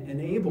and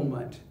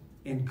enablement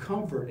and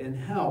comfort and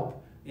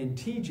help and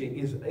teaching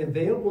is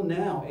available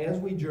now as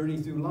we journey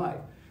through life.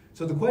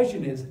 So the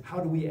question is, how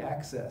do we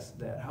access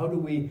that? How do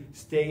we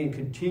stay in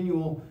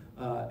continual,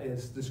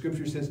 as the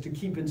scripture says, to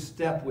keep in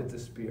step with the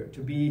Spirit, to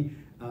be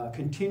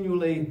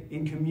continually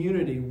in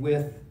community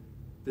with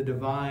the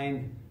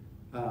divine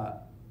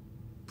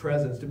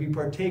presence, to be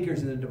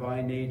partakers in the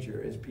divine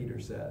nature, as Peter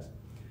says.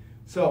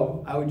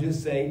 So I would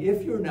just say,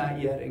 if you're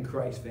not yet in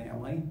Christ's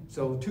family,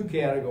 so two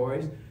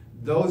categories,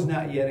 those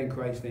not yet in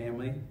Christ's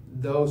family,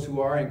 those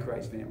who are in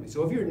Christ's family.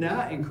 So if you're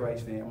not in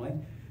Christ's family,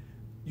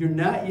 you're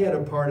not yet a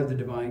part of the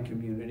divine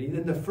community,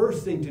 then the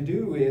first thing to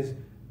do is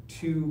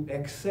to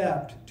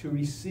accept, to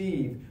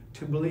receive,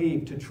 to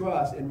believe, to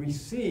trust, and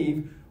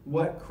receive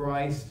what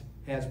Christ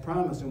has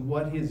promised and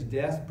what his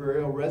death,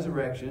 burial,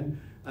 resurrection,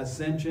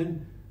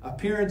 ascension,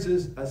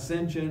 appearances,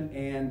 ascension,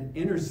 and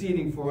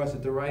interceding for us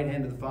at the right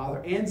hand of the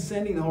Father, and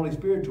sending the Holy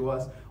Spirit to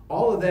us,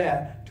 all of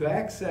that, to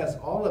access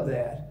all of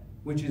that,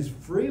 which is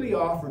freely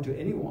offered to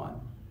anyone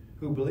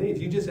who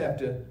believes. You just have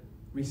to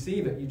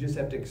receive it. You just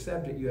have to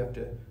accept it. You have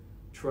to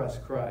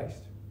trust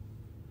Christ.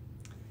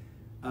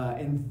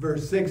 In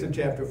verse 6 of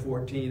chapter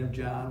 14 of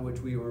John,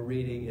 which we were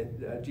reading,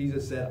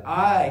 Jesus said,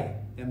 I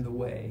am the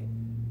way,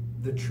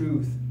 the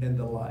truth, and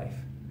the life.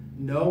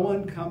 No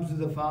one comes to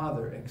the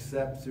Father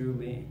except through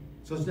me.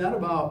 So it's not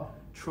about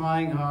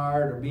trying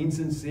hard or being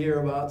sincere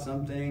about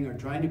something or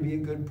trying to be a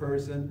good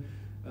person.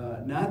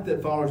 Not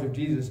that followers of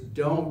Jesus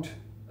don't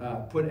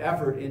put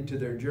effort into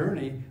their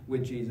journey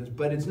with Jesus,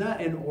 but it's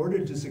not in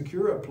order to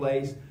secure a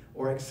place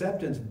or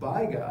acceptance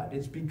by God.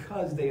 It's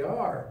because they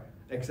are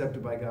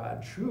accepted by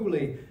God,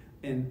 truly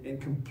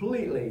and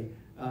completely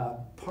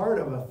part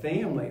of a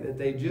family, that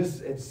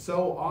it's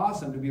so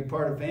awesome to be a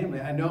part of family.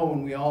 I know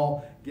when we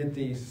all get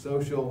these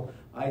social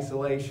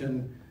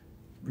isolation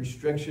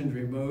restrictions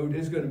removed,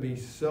 it's going to be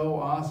so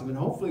awesome. And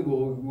hopefully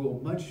we'll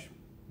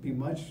be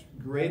much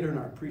greater in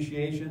our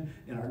appreciation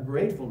and our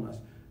gratefulness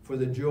for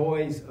the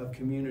joys of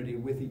community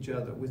with each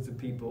other, with the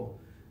people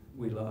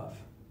we love.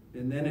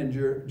 And then in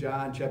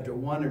John chapter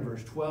 1 and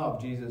verse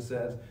 12, Jesus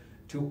says,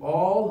 "To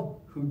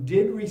all who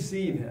did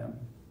receive him,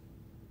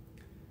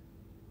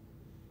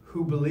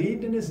 who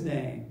believed in his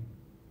name,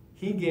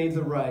 he gave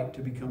the right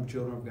to become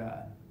children of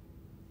God."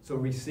 So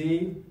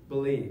receive,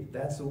 believe.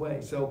 That's the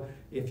way. So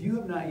if you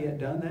have not yet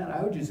done that,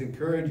 I would just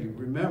encourage you.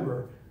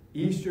 Remember,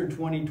 Easter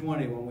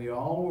 2020, when we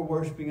all were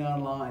worshiping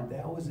online,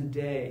 that was the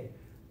day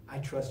I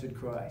trusted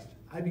Christ.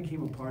 I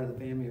became a part of the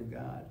family of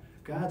God.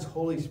 God's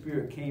Holy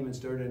Spirit came and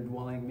started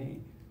indwelling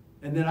me.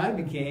 And then I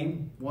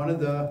became one of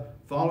the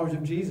followers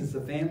of Jesus,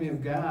 the family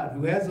of God,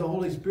 who has the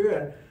Holy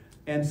Spirit.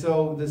 And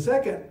so the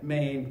second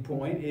main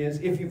point is,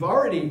 if you've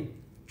already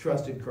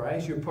trusted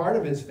Christ, you're part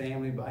of his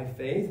family by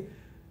faith,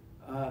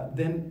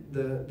 then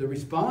the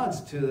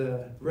response to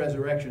the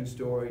resurrection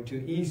story,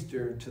 to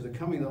Easter, to the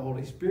coming of the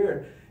Holy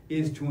Spirit,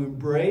 is to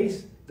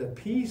embrace the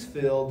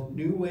peace-filled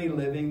new way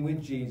living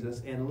with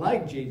Jesus and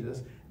like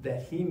Jesus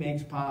that he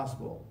makes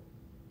possible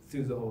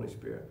through the Holy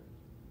Spirit,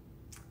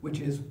 which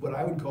is what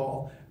I would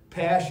call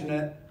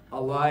passionate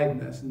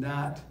aliveness,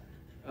 not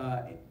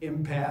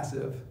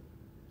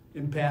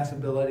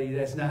impassibility.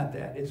 That's not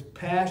that. It's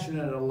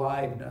passionate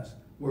aliveness,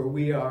 where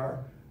we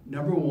are,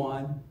 number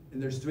one,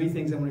 and there's three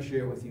things I'm going to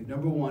share with you.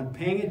 Number one,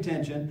 paying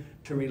attention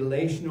to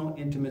relational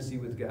intimacy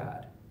with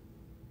God.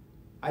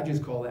 I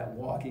just call that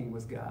walking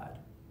with God.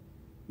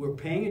 We're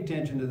paying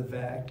attention to the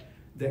fact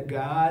that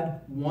God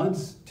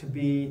wants to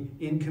be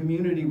in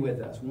community with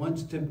us,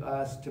 wants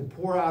us to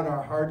pour out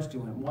our hearts to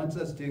him, wants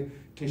us to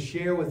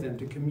share with him,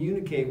 to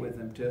communicate with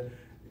him,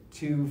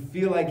 to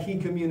feel like he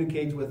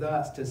communicates with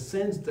us, to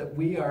sense that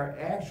we are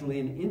actually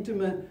in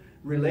intimate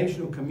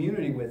relational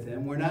community with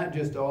him. We're not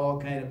just all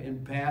kind of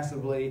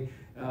impassively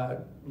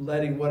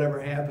letting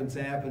whatever happens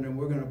happen and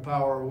we're going to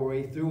power our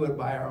way through it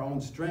by our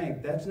own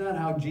strength. That's not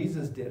how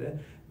Jesus did it.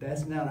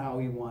 That's not how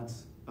he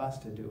wants us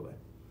to do it.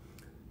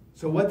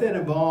 So what that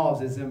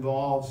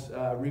involves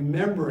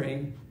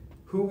remembering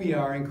who we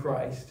are in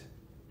Christ,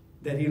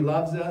 that he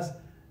loves us,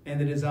 and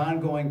that his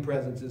ongoing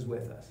presence is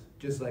with us,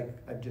 just like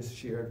I've just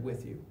shared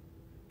with you.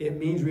 It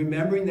means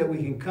remembering that we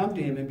can come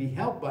to him and be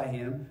helped by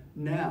him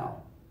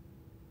now.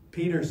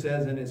 Peter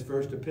says in his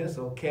first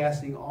epistle,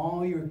 casting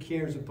all your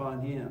cares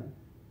upon him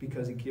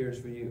because he cares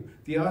for you.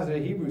 The author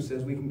of Hebrews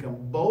says we can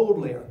come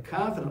boldly or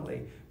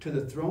confidently to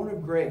the throne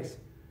of grace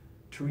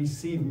to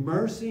receive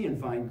mercy and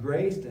find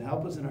grace to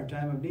help us in our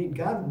time of need.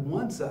 God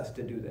wants us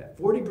to do that.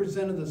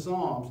 40% of the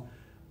Psalms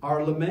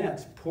are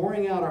laments,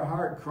 pouring out our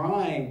heart,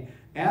 crying,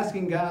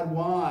 asking God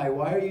why.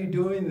 Why are you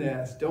doing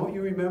this? Don't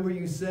you remember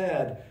you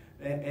said?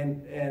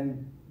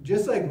 And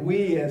just like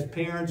we as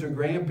parents or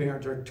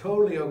grandparents are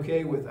totally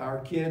okay with our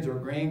kids or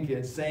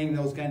grandkids saying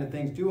those kind of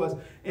things to us,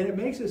 and it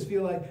makes us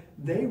feel like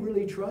they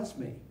really trust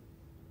me.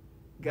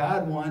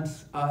 God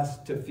wants us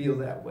to feel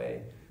that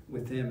way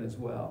with him as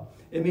well.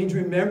 It means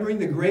remembering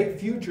the great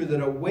future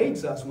that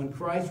awaits us when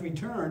Christ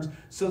returns,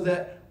 so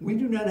that we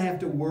do not have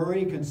to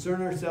worry,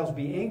 concern ourselves,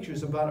 be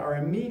anxious about our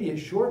immediate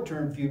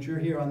short-term future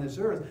here on this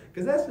earth,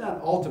 because that's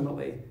not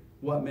ultimately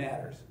what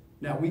matters.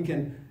 Now we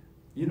can,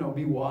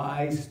 be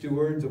wise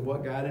stewards of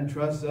what God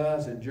entrusts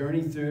us and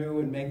journey through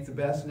and make the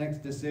best next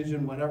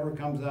decision whenever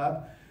up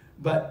up.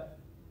 But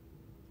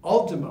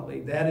ultimately,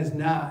 that is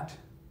not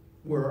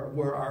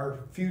where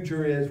our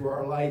future is, where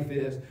our life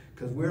is,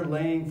 because we're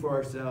laying for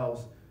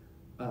ourselves,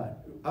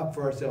 up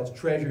for ourselves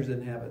treasures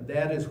in heaven.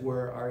 That is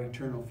where our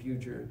eternal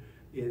future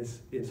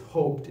is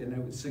hoped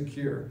and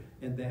secure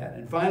in that.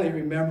 And finally,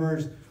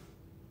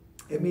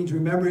 it means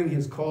remembering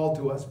his call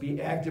to us,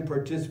 be active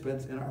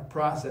participants in our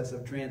process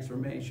of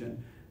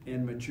transformation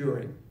and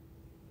maturing.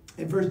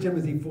 In 1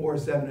 Timothy 4,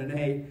 7 and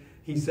 8,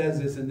 he says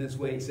this in this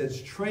way. He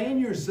says, train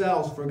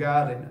yourselves for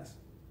godliness.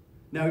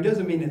 Now, he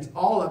doesn't mean it's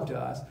all up to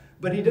us,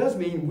 but he does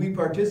mean we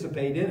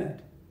participate in it.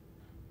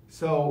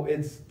 So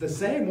it's the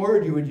same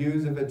word you would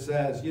use if it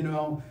says,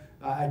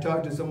 I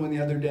talked to someone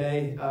the other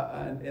day,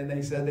 and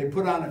they said they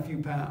put on a few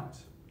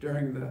pounds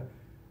during the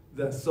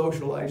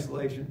social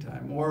isolation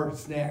time, more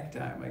snack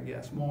time, I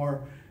guess,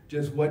 more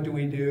just what do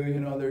we do,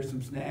 there's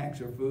some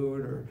snacks or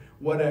food or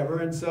whatever,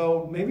 and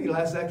so maybe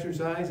less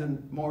exercise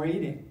and more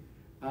eating.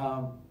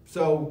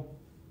 So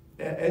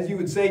as you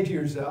would say to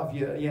yourself,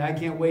 I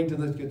can't wait till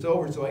this gets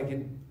over so I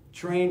can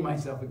train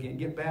myself again,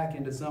 get back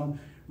into some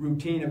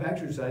routine of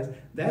exercise.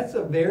 That's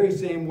the very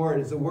same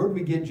word. It's the word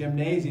we get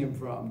gymnasium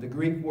from, the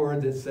Greek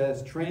word that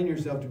says train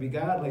yourself to be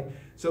godly.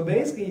 So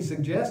basically he's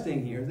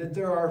suggesting here that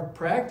there are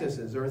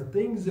practices or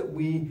things that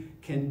we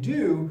can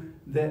do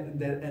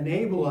that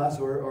enable us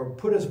or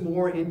put us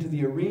more into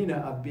the arena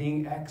of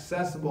being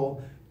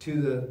accessible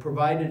to the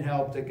provided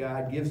help that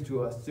God gives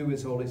to us through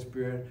his Holy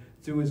Spirit,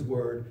 through his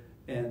word,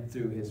 and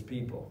through his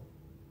people.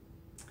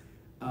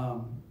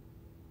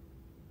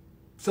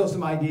 So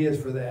some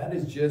ideas for that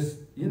is just,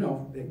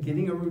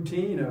 getting a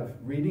routine of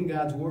reading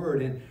God's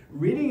Word and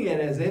reading it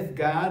as if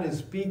God is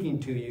speaking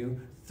to you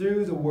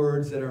through the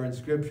words that are in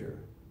Scripture.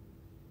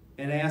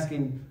 And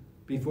asking,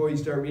 before you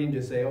start reading,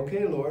 to say,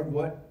 okay, Lord,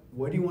 what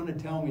do you want to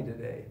tell me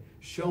today?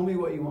 Show me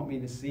what you want me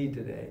to see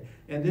today.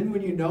 And then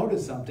when you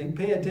notice something,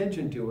 pay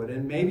attention to it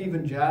and maybe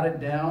even jot it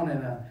down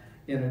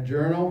in a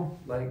journal,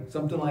 like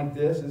something like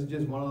this. It's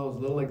just one of those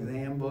little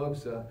exam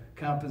books,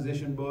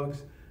 composition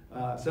books.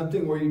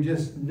 Something where you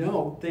just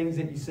note things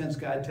that you sense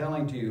God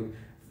telling to you,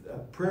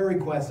 prayer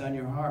requests on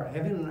your heart,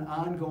 having an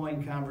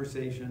ongoing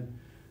conversation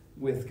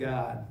with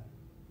God.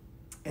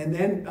 And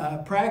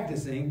then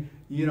practicing,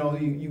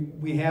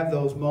 we have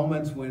those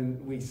moments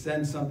when we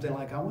sense something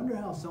like, I wonder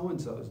how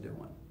so-and-so is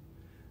doing.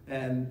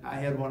 And I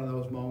had one of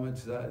those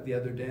moments the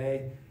other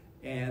day,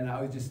 and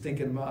I was just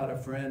thinking about a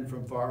friend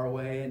from far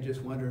away and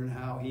just wondering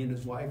how he and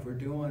his wife were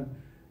doing.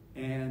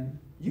 And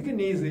you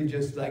can easily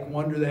just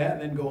wonder that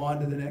and then go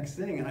on to the next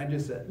thing. And I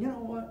just said, you know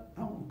what?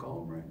 I want to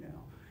call him right now.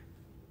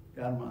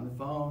 Got him on the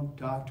phone,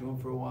 talked to him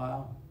for a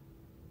while.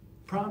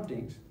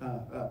 Promptings,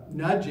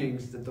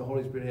 nudgings that the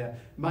Holy Spirit has.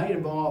 Might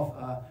involve,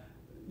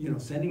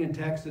 sending a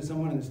text to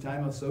someone in this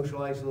time of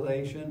social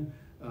isolation,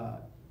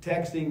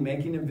 texting,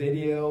 making a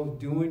video,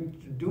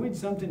 doing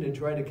something to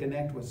try to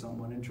connect with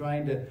someone and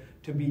trying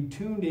to be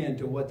tuned in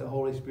to what the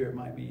Holy Spirit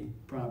might be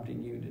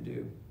prompting you to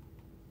do.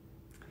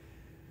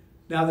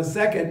 Now, the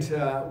second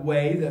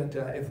way that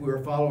if we're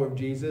a follower of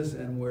Jesus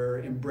and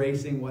we're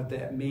embracing what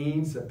that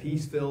means, a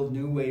peace-filled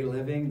new way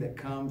living that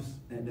comes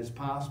and is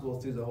possible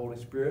through the Holy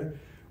Spirit,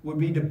 would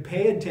be to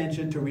pay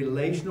attention to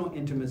relational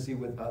intimacy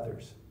with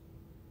others.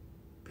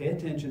 Pay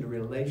attention to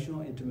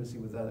relational intimacy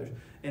with others.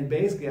 And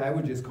basically, I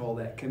would just call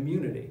that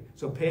community.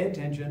 So pay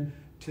attention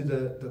to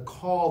the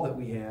call that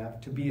we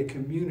have to be a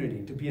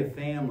community, to be a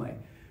family.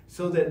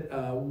 So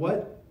that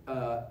what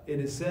it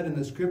is said in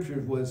the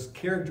Scriptures was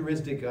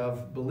characteristic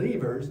of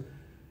believers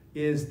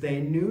is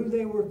they knew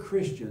they were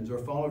Christians or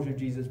followers of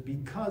Jesus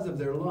because of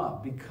their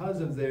love,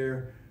 because of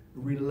their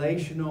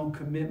relational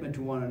commitment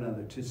to one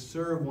another, to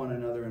serve one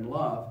another in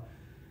love.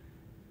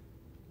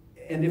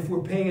 And if we're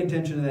paying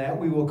attention to that,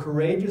 we will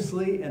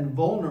courageously and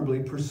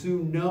vulnerably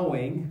pursue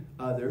knowing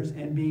others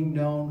and being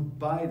known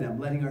by them,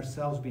 letting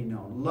ourselves be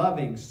known,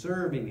 loving,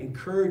 serving,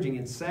 encouraging,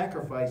 and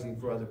sacrificing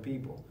for other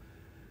people.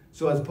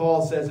 So as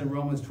Paul says in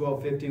Romans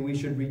 12:15, we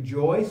should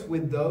rejoice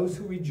with those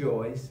who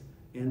rejoice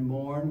and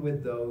mourn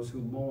with those who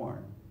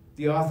mourn.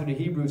 The author to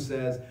Hebrews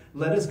says,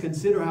 let us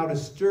consider how to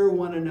stir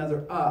one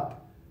another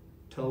up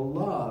to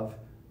love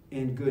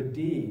and good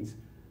deeds,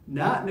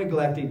 not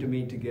neglecting to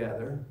meet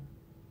together.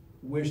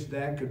 Wish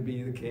that could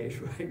be the case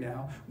right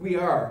now. We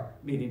are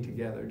meeting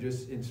together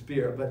just in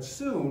spirit, but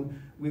soon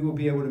we will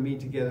be able to meet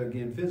together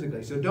again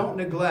physically. So don't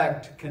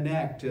neglect,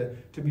 connect,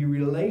 to be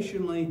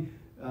relationally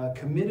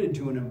committed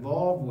to and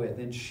involved with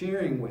and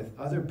sharing with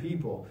other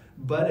people.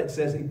 But it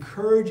says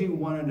encouraging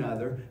one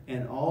another,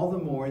 and all the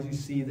more as you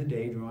see the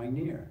day drawing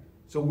near.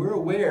 So we're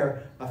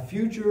aware a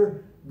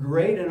future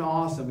great and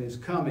awesome is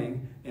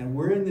coming, and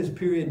we're in this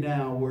period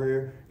now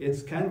where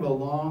it's kind of a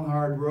long,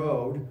 hard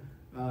road.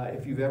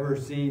 If you've ever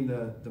seen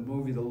the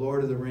movie The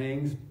Lord of the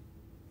Rings,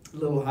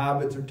 little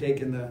hobbits are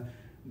taking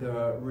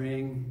the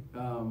ring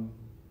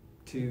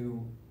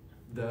to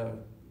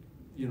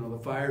the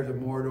fires of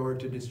Mordor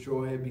to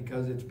destroy it,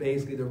 because it's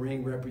basically the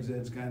ring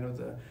represents kind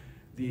of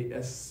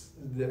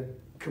the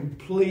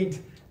complete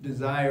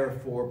desire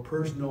for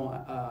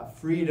personal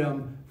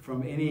freedom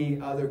from any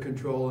other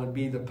control and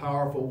be the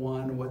powerful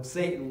one. What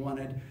Satan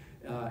wanted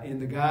in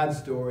the God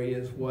story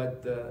is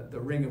what the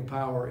ring of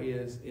power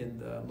is in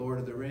the Lord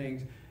of the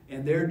Rings.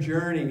 And they're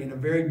journeying in a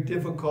very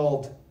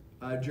difficult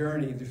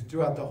journey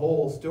throughout the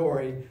whole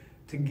story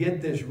to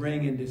get this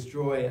ring and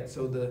destroy it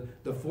so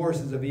the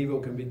forces of evil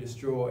can be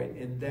destroyed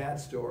in that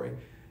story.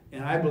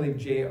 And I believe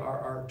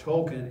J.R.R.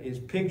 Tolkien is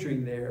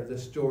picturing there the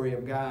story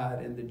of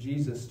God and the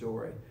Jesus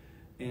story.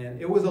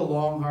 And it was a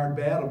long, hard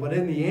battle, but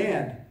in the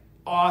end,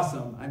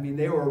 awesome. I mean,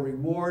 they were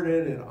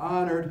rewarded and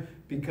honored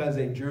because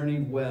they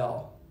journeyed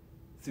well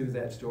through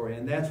that story.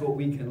 And that's what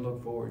we can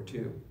look forward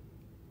to.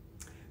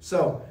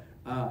 So,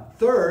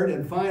 third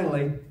and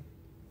finally,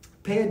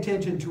 pay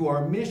attention to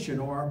our mission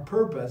or our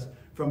purpose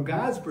from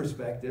God's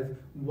perspective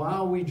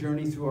while we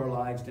journey through our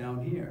lives down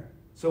here.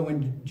 So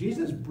when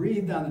Jesus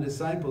breathed on the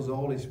disciples the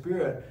Holy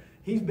Spirit,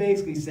 he's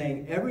basically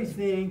saying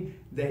everything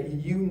that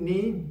you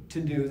need to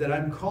do, that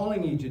I'm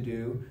calling you to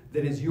do,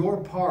 that is your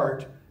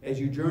part as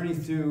you journey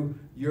through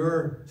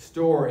your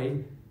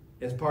story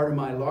as part of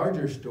my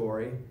larger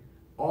story,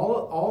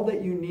 all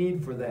that you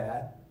need for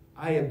that,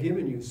 I have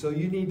given you. So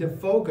you need to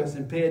focus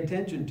and pay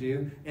attention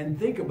to and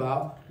think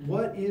about,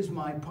 what is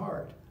my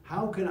part?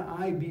 How can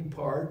I be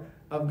part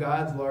of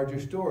God's larger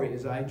story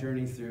as I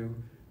journey through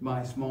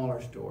my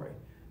smaller story?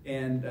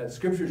 And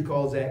Scripture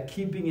calls that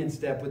keeping in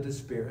step with the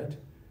Spirit,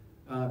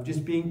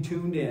 just being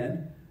tuned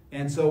in.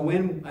 And so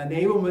when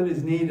enablement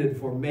is needed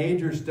for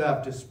major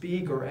stuff to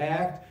speak or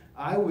act,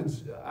 I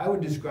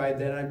would describe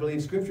that, and I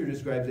believe Scripture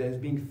describes that, as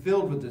being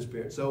filled with the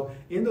Spirit. So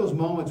in those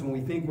moments when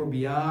we think we're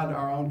beyond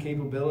our own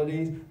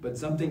capabilities, but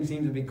something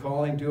seems to be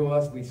calling to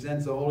us, we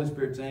sense the Holy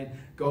Spirit saying,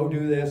 go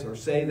do this, or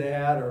say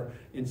that, or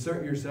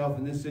insert yourself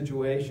in this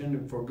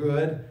situation for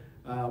good,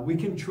 we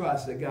can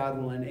trust that God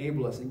will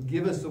enable us and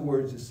give us the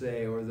words to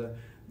say, or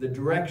the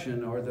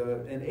direction, or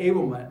the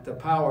enablement, the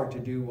power to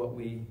do what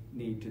we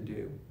need to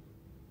do.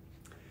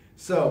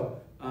 So,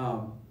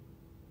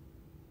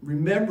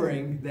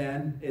 remembering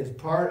then, as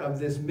part of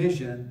this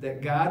mission,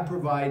 that God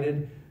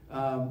provided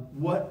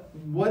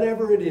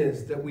whatever it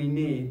is that we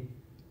need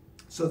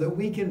so that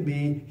we can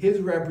be His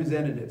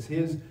representatives,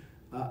 His,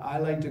 I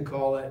like to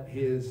call it,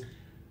 His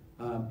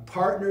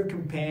partner,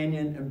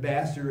 companion,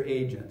 ambassador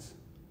agents.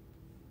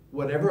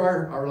 Whatever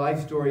our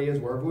life story is,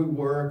 wherever we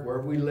work,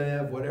 wherever we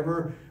live,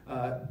 whatever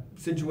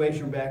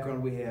situation or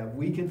background we have,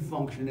 we can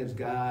function as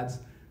God's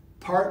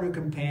partner,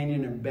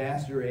 companion,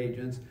 ambassador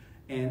agents.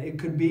 And it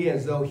could be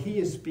as though He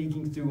is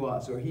speaking through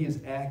us, or He is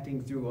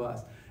acting through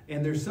us.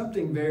 And there's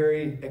something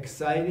very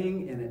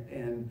exciting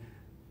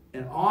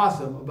and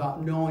awesome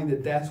about knowing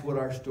that that's what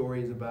our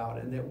story is about,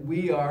 and that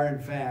we are, in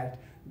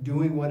fact,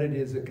 doing what it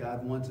is that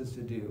God wants us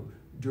to do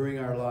during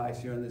our lives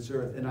here on this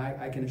earth. And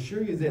I can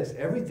assure you this,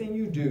 everything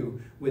you do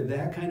with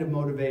that kind of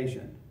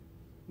motivation,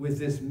 with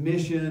this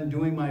mission,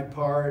 doing my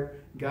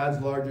part,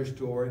 God's larger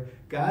story,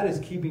 God is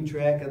keeping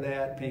track of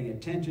that, paying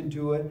attention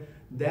to it.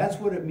 That's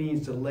what it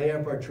means to lay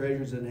up our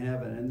treasures in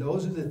heaven. And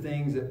those are the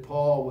things that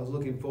Paul was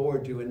looking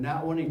forward to, and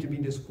not wanting to be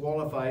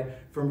disqualified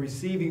from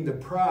receiving the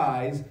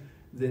prize,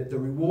 the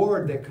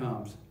reward that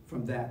comes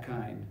from that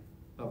kind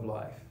of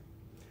life.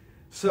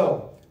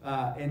 So,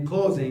 in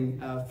closing,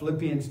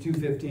 Philippians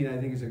 2:15 I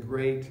think is a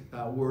great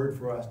word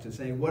for us to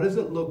say, what does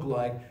it look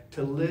like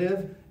to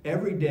live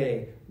every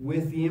day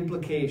with the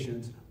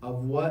implications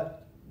of what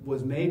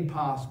was made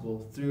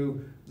possible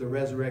through the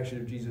resurrection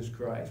of Jesus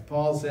Christ?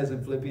 Paul says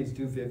in Philippians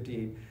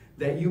 2:15,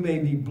 that you may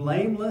be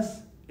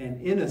blameless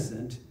and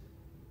innocent.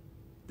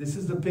 This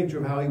is the picture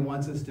of how He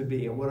wants us to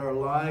be and what our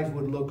lives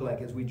would look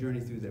like as we journey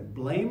through them.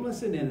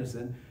 Blameless and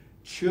innocent,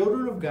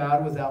 children of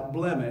God without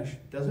blemish.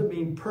 Doesn't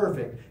mean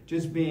perfect,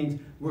 just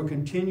means we're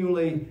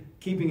continually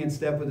keeping in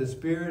step with the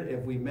Spirit.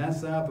 If we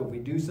mess up, if we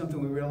do something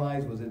we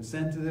realize was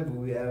insensitive, if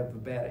we have a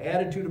bad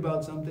attitude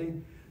about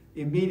something,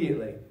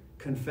 immediately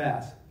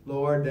confess.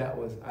 Lord,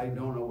 I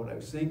don't know what I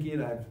was thinking,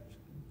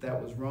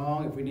 that was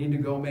wrong. If we need to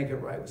go make it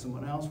right with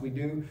someone else, we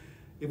do.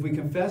 If we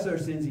confess our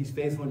sins, He's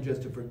faithful and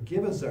just to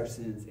forgive us our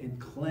sins and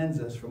cleanse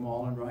us from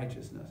all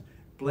unrighteousness.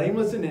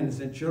 Blameless and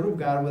innocent, children of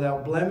God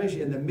without blemish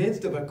in the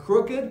midst of a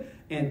crooked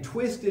and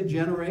twisted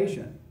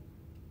generation.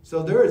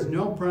 So there is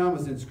no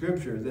promise in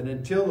Scripture that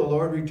until the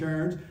Lord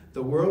returns,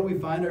 the world we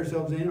find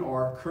ourselves in,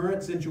 or our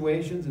current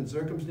situations and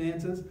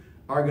circumstances,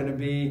 are going to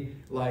be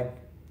like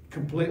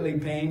completely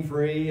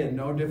pain-free and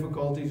no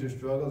difficulties or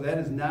struggles. That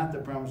is not the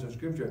promise of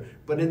Scripture.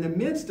 But in the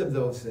midst of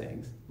those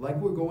things, like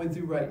we're going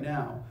through right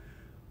now,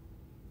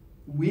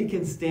 we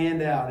can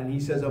stand out. And he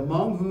says,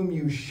 among whom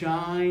you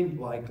shine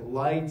like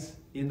lights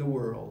in the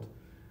world.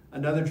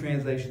 Another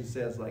translation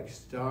says, like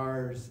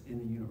stars in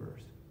the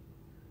universe.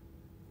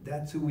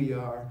 That's who we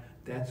are.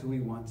 That's who He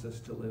wants us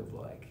to live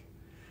like.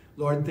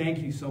 Lord, thank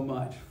You so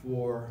much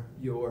for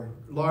Your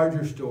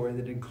larger story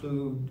that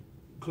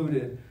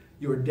included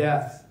Your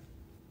death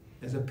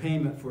as a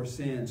payment for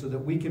sin, so that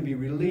we can be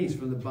released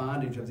from the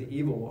bondage of the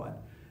evil one,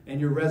 and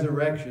Your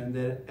resurrection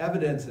that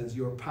evidences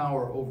Your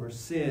power over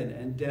sin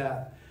and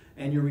death,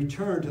 and Your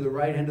return to the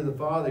right hand of the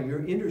Father.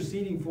 You're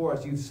interceding for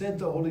us. You've sent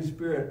the Holy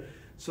Spirit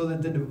so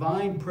that the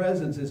divine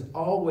presence is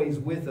always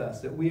with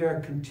us, that we are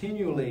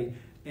continually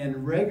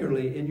and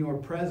regularly in Your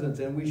presence,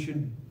 and we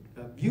should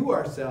view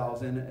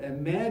ourselves and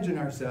imagine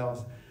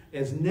ourselves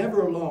as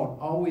never alone,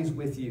 always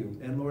with You.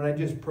 And Lord, I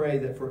just pray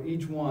that for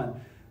each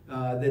one,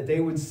 that they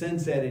would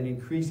sense that in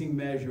increasing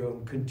measure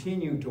and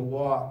continue to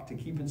walk, to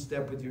keep in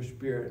step with Your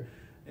Spirit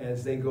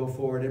as they go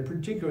forward, and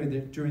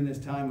particularly during this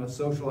time of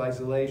social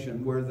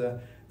isolation, where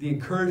the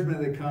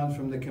encouragement that comes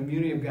from the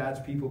community of God's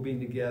people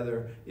being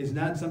together is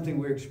not something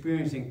we're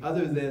experiencing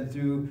other than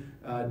through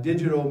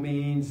digital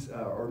means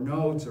or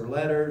notes or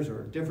letters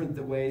or different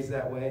ways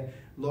that way.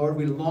 Lord,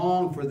 we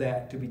long for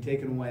that to be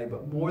taken away,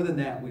 but more than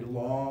that, we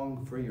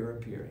long for Your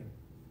appearing.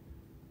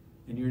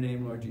 In Your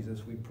name, Lord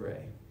Jesus, we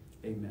pray.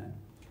 Amen.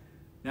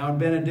 Now in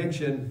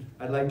benediction,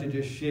 I'd like to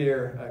just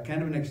share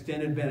kind of an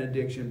extended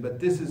benediction, but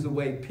this is the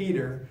way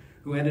Peter,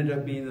 who ended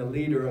up being the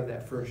leader of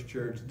that first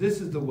church, this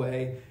is the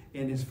way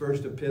in his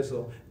first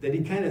epistle that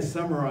he kind of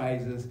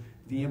summarizes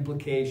the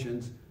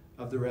implications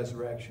of the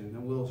resurrection.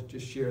 And we'll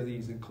just share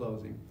these in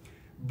closing.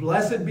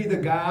 Blessed be the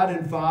God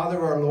and Father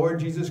of our Lord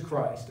Jesus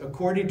Christ.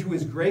 According to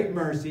His great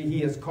mercy,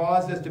 He has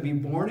caused us to be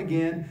born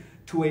again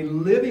to a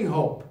living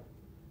hope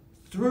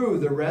through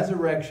the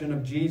resurrection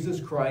of Jesus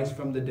Christ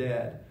from the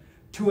dead,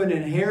 to an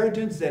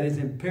inheritance that is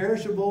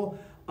imperishable,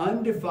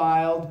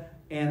 undefiled,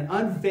 and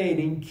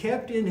unfading,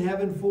 kept in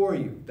heaven for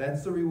you.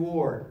 That's the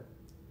reward.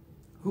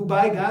 Who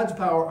by God's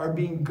power are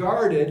being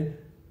guarded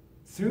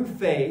through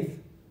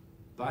faith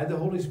by the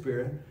Holy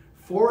Spirit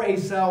for a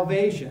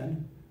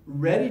salvation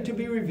ready to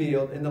be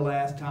revealed in the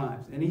last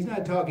times. And he's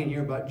not talking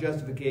here about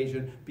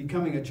justification,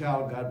 becoming a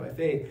child of God by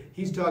faith.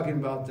 He's talking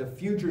about the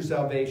future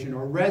salvation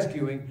or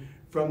rescuing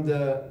from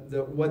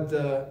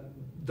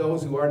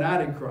those who are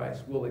not in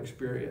Christ will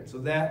experience. So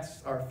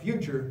that's our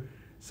future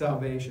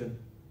salvation.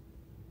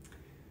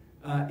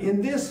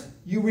 In this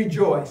you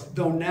rejoice,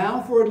 though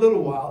now for a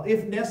little while,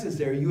 if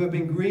necessary, you have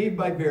been grieved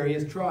by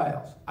various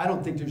trials. I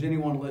don't think there's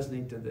anyone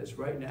listening to this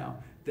right now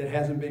that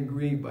hasn't been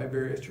grieved by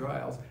various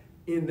trials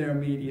in their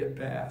immediate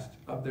past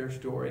of their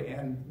story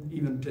and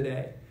even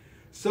today.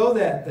 So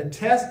that the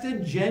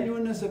tested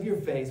genuineness of your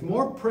faith,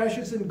 more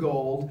precious than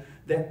gold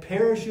that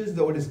perishes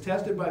though it is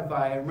tested by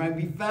fire, might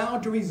be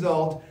found to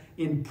result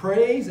in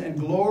praise and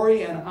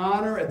glory and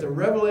honor at the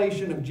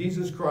revelation of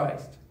Jesus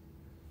Christ,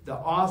 the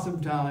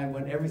awesome time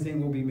when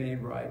everything will be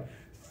made right.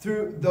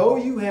 Though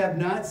you have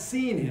not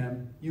seen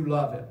him, you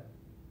love him.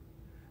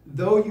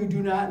 Though you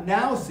do not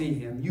now see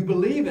him, you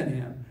believe in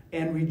him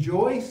and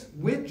rejoice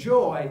with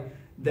joy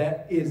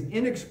that is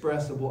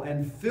inexpressible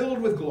and filled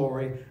with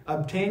glory,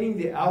 obtaining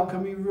the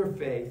outcome of your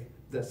faith,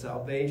 the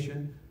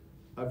salvation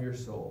of your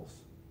souls.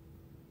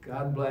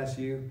 God bless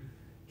you.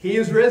 He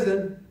is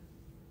risen.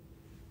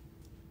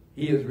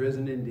 He is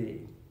risen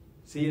indeed.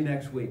 See you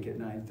next week at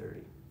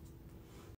 9:30.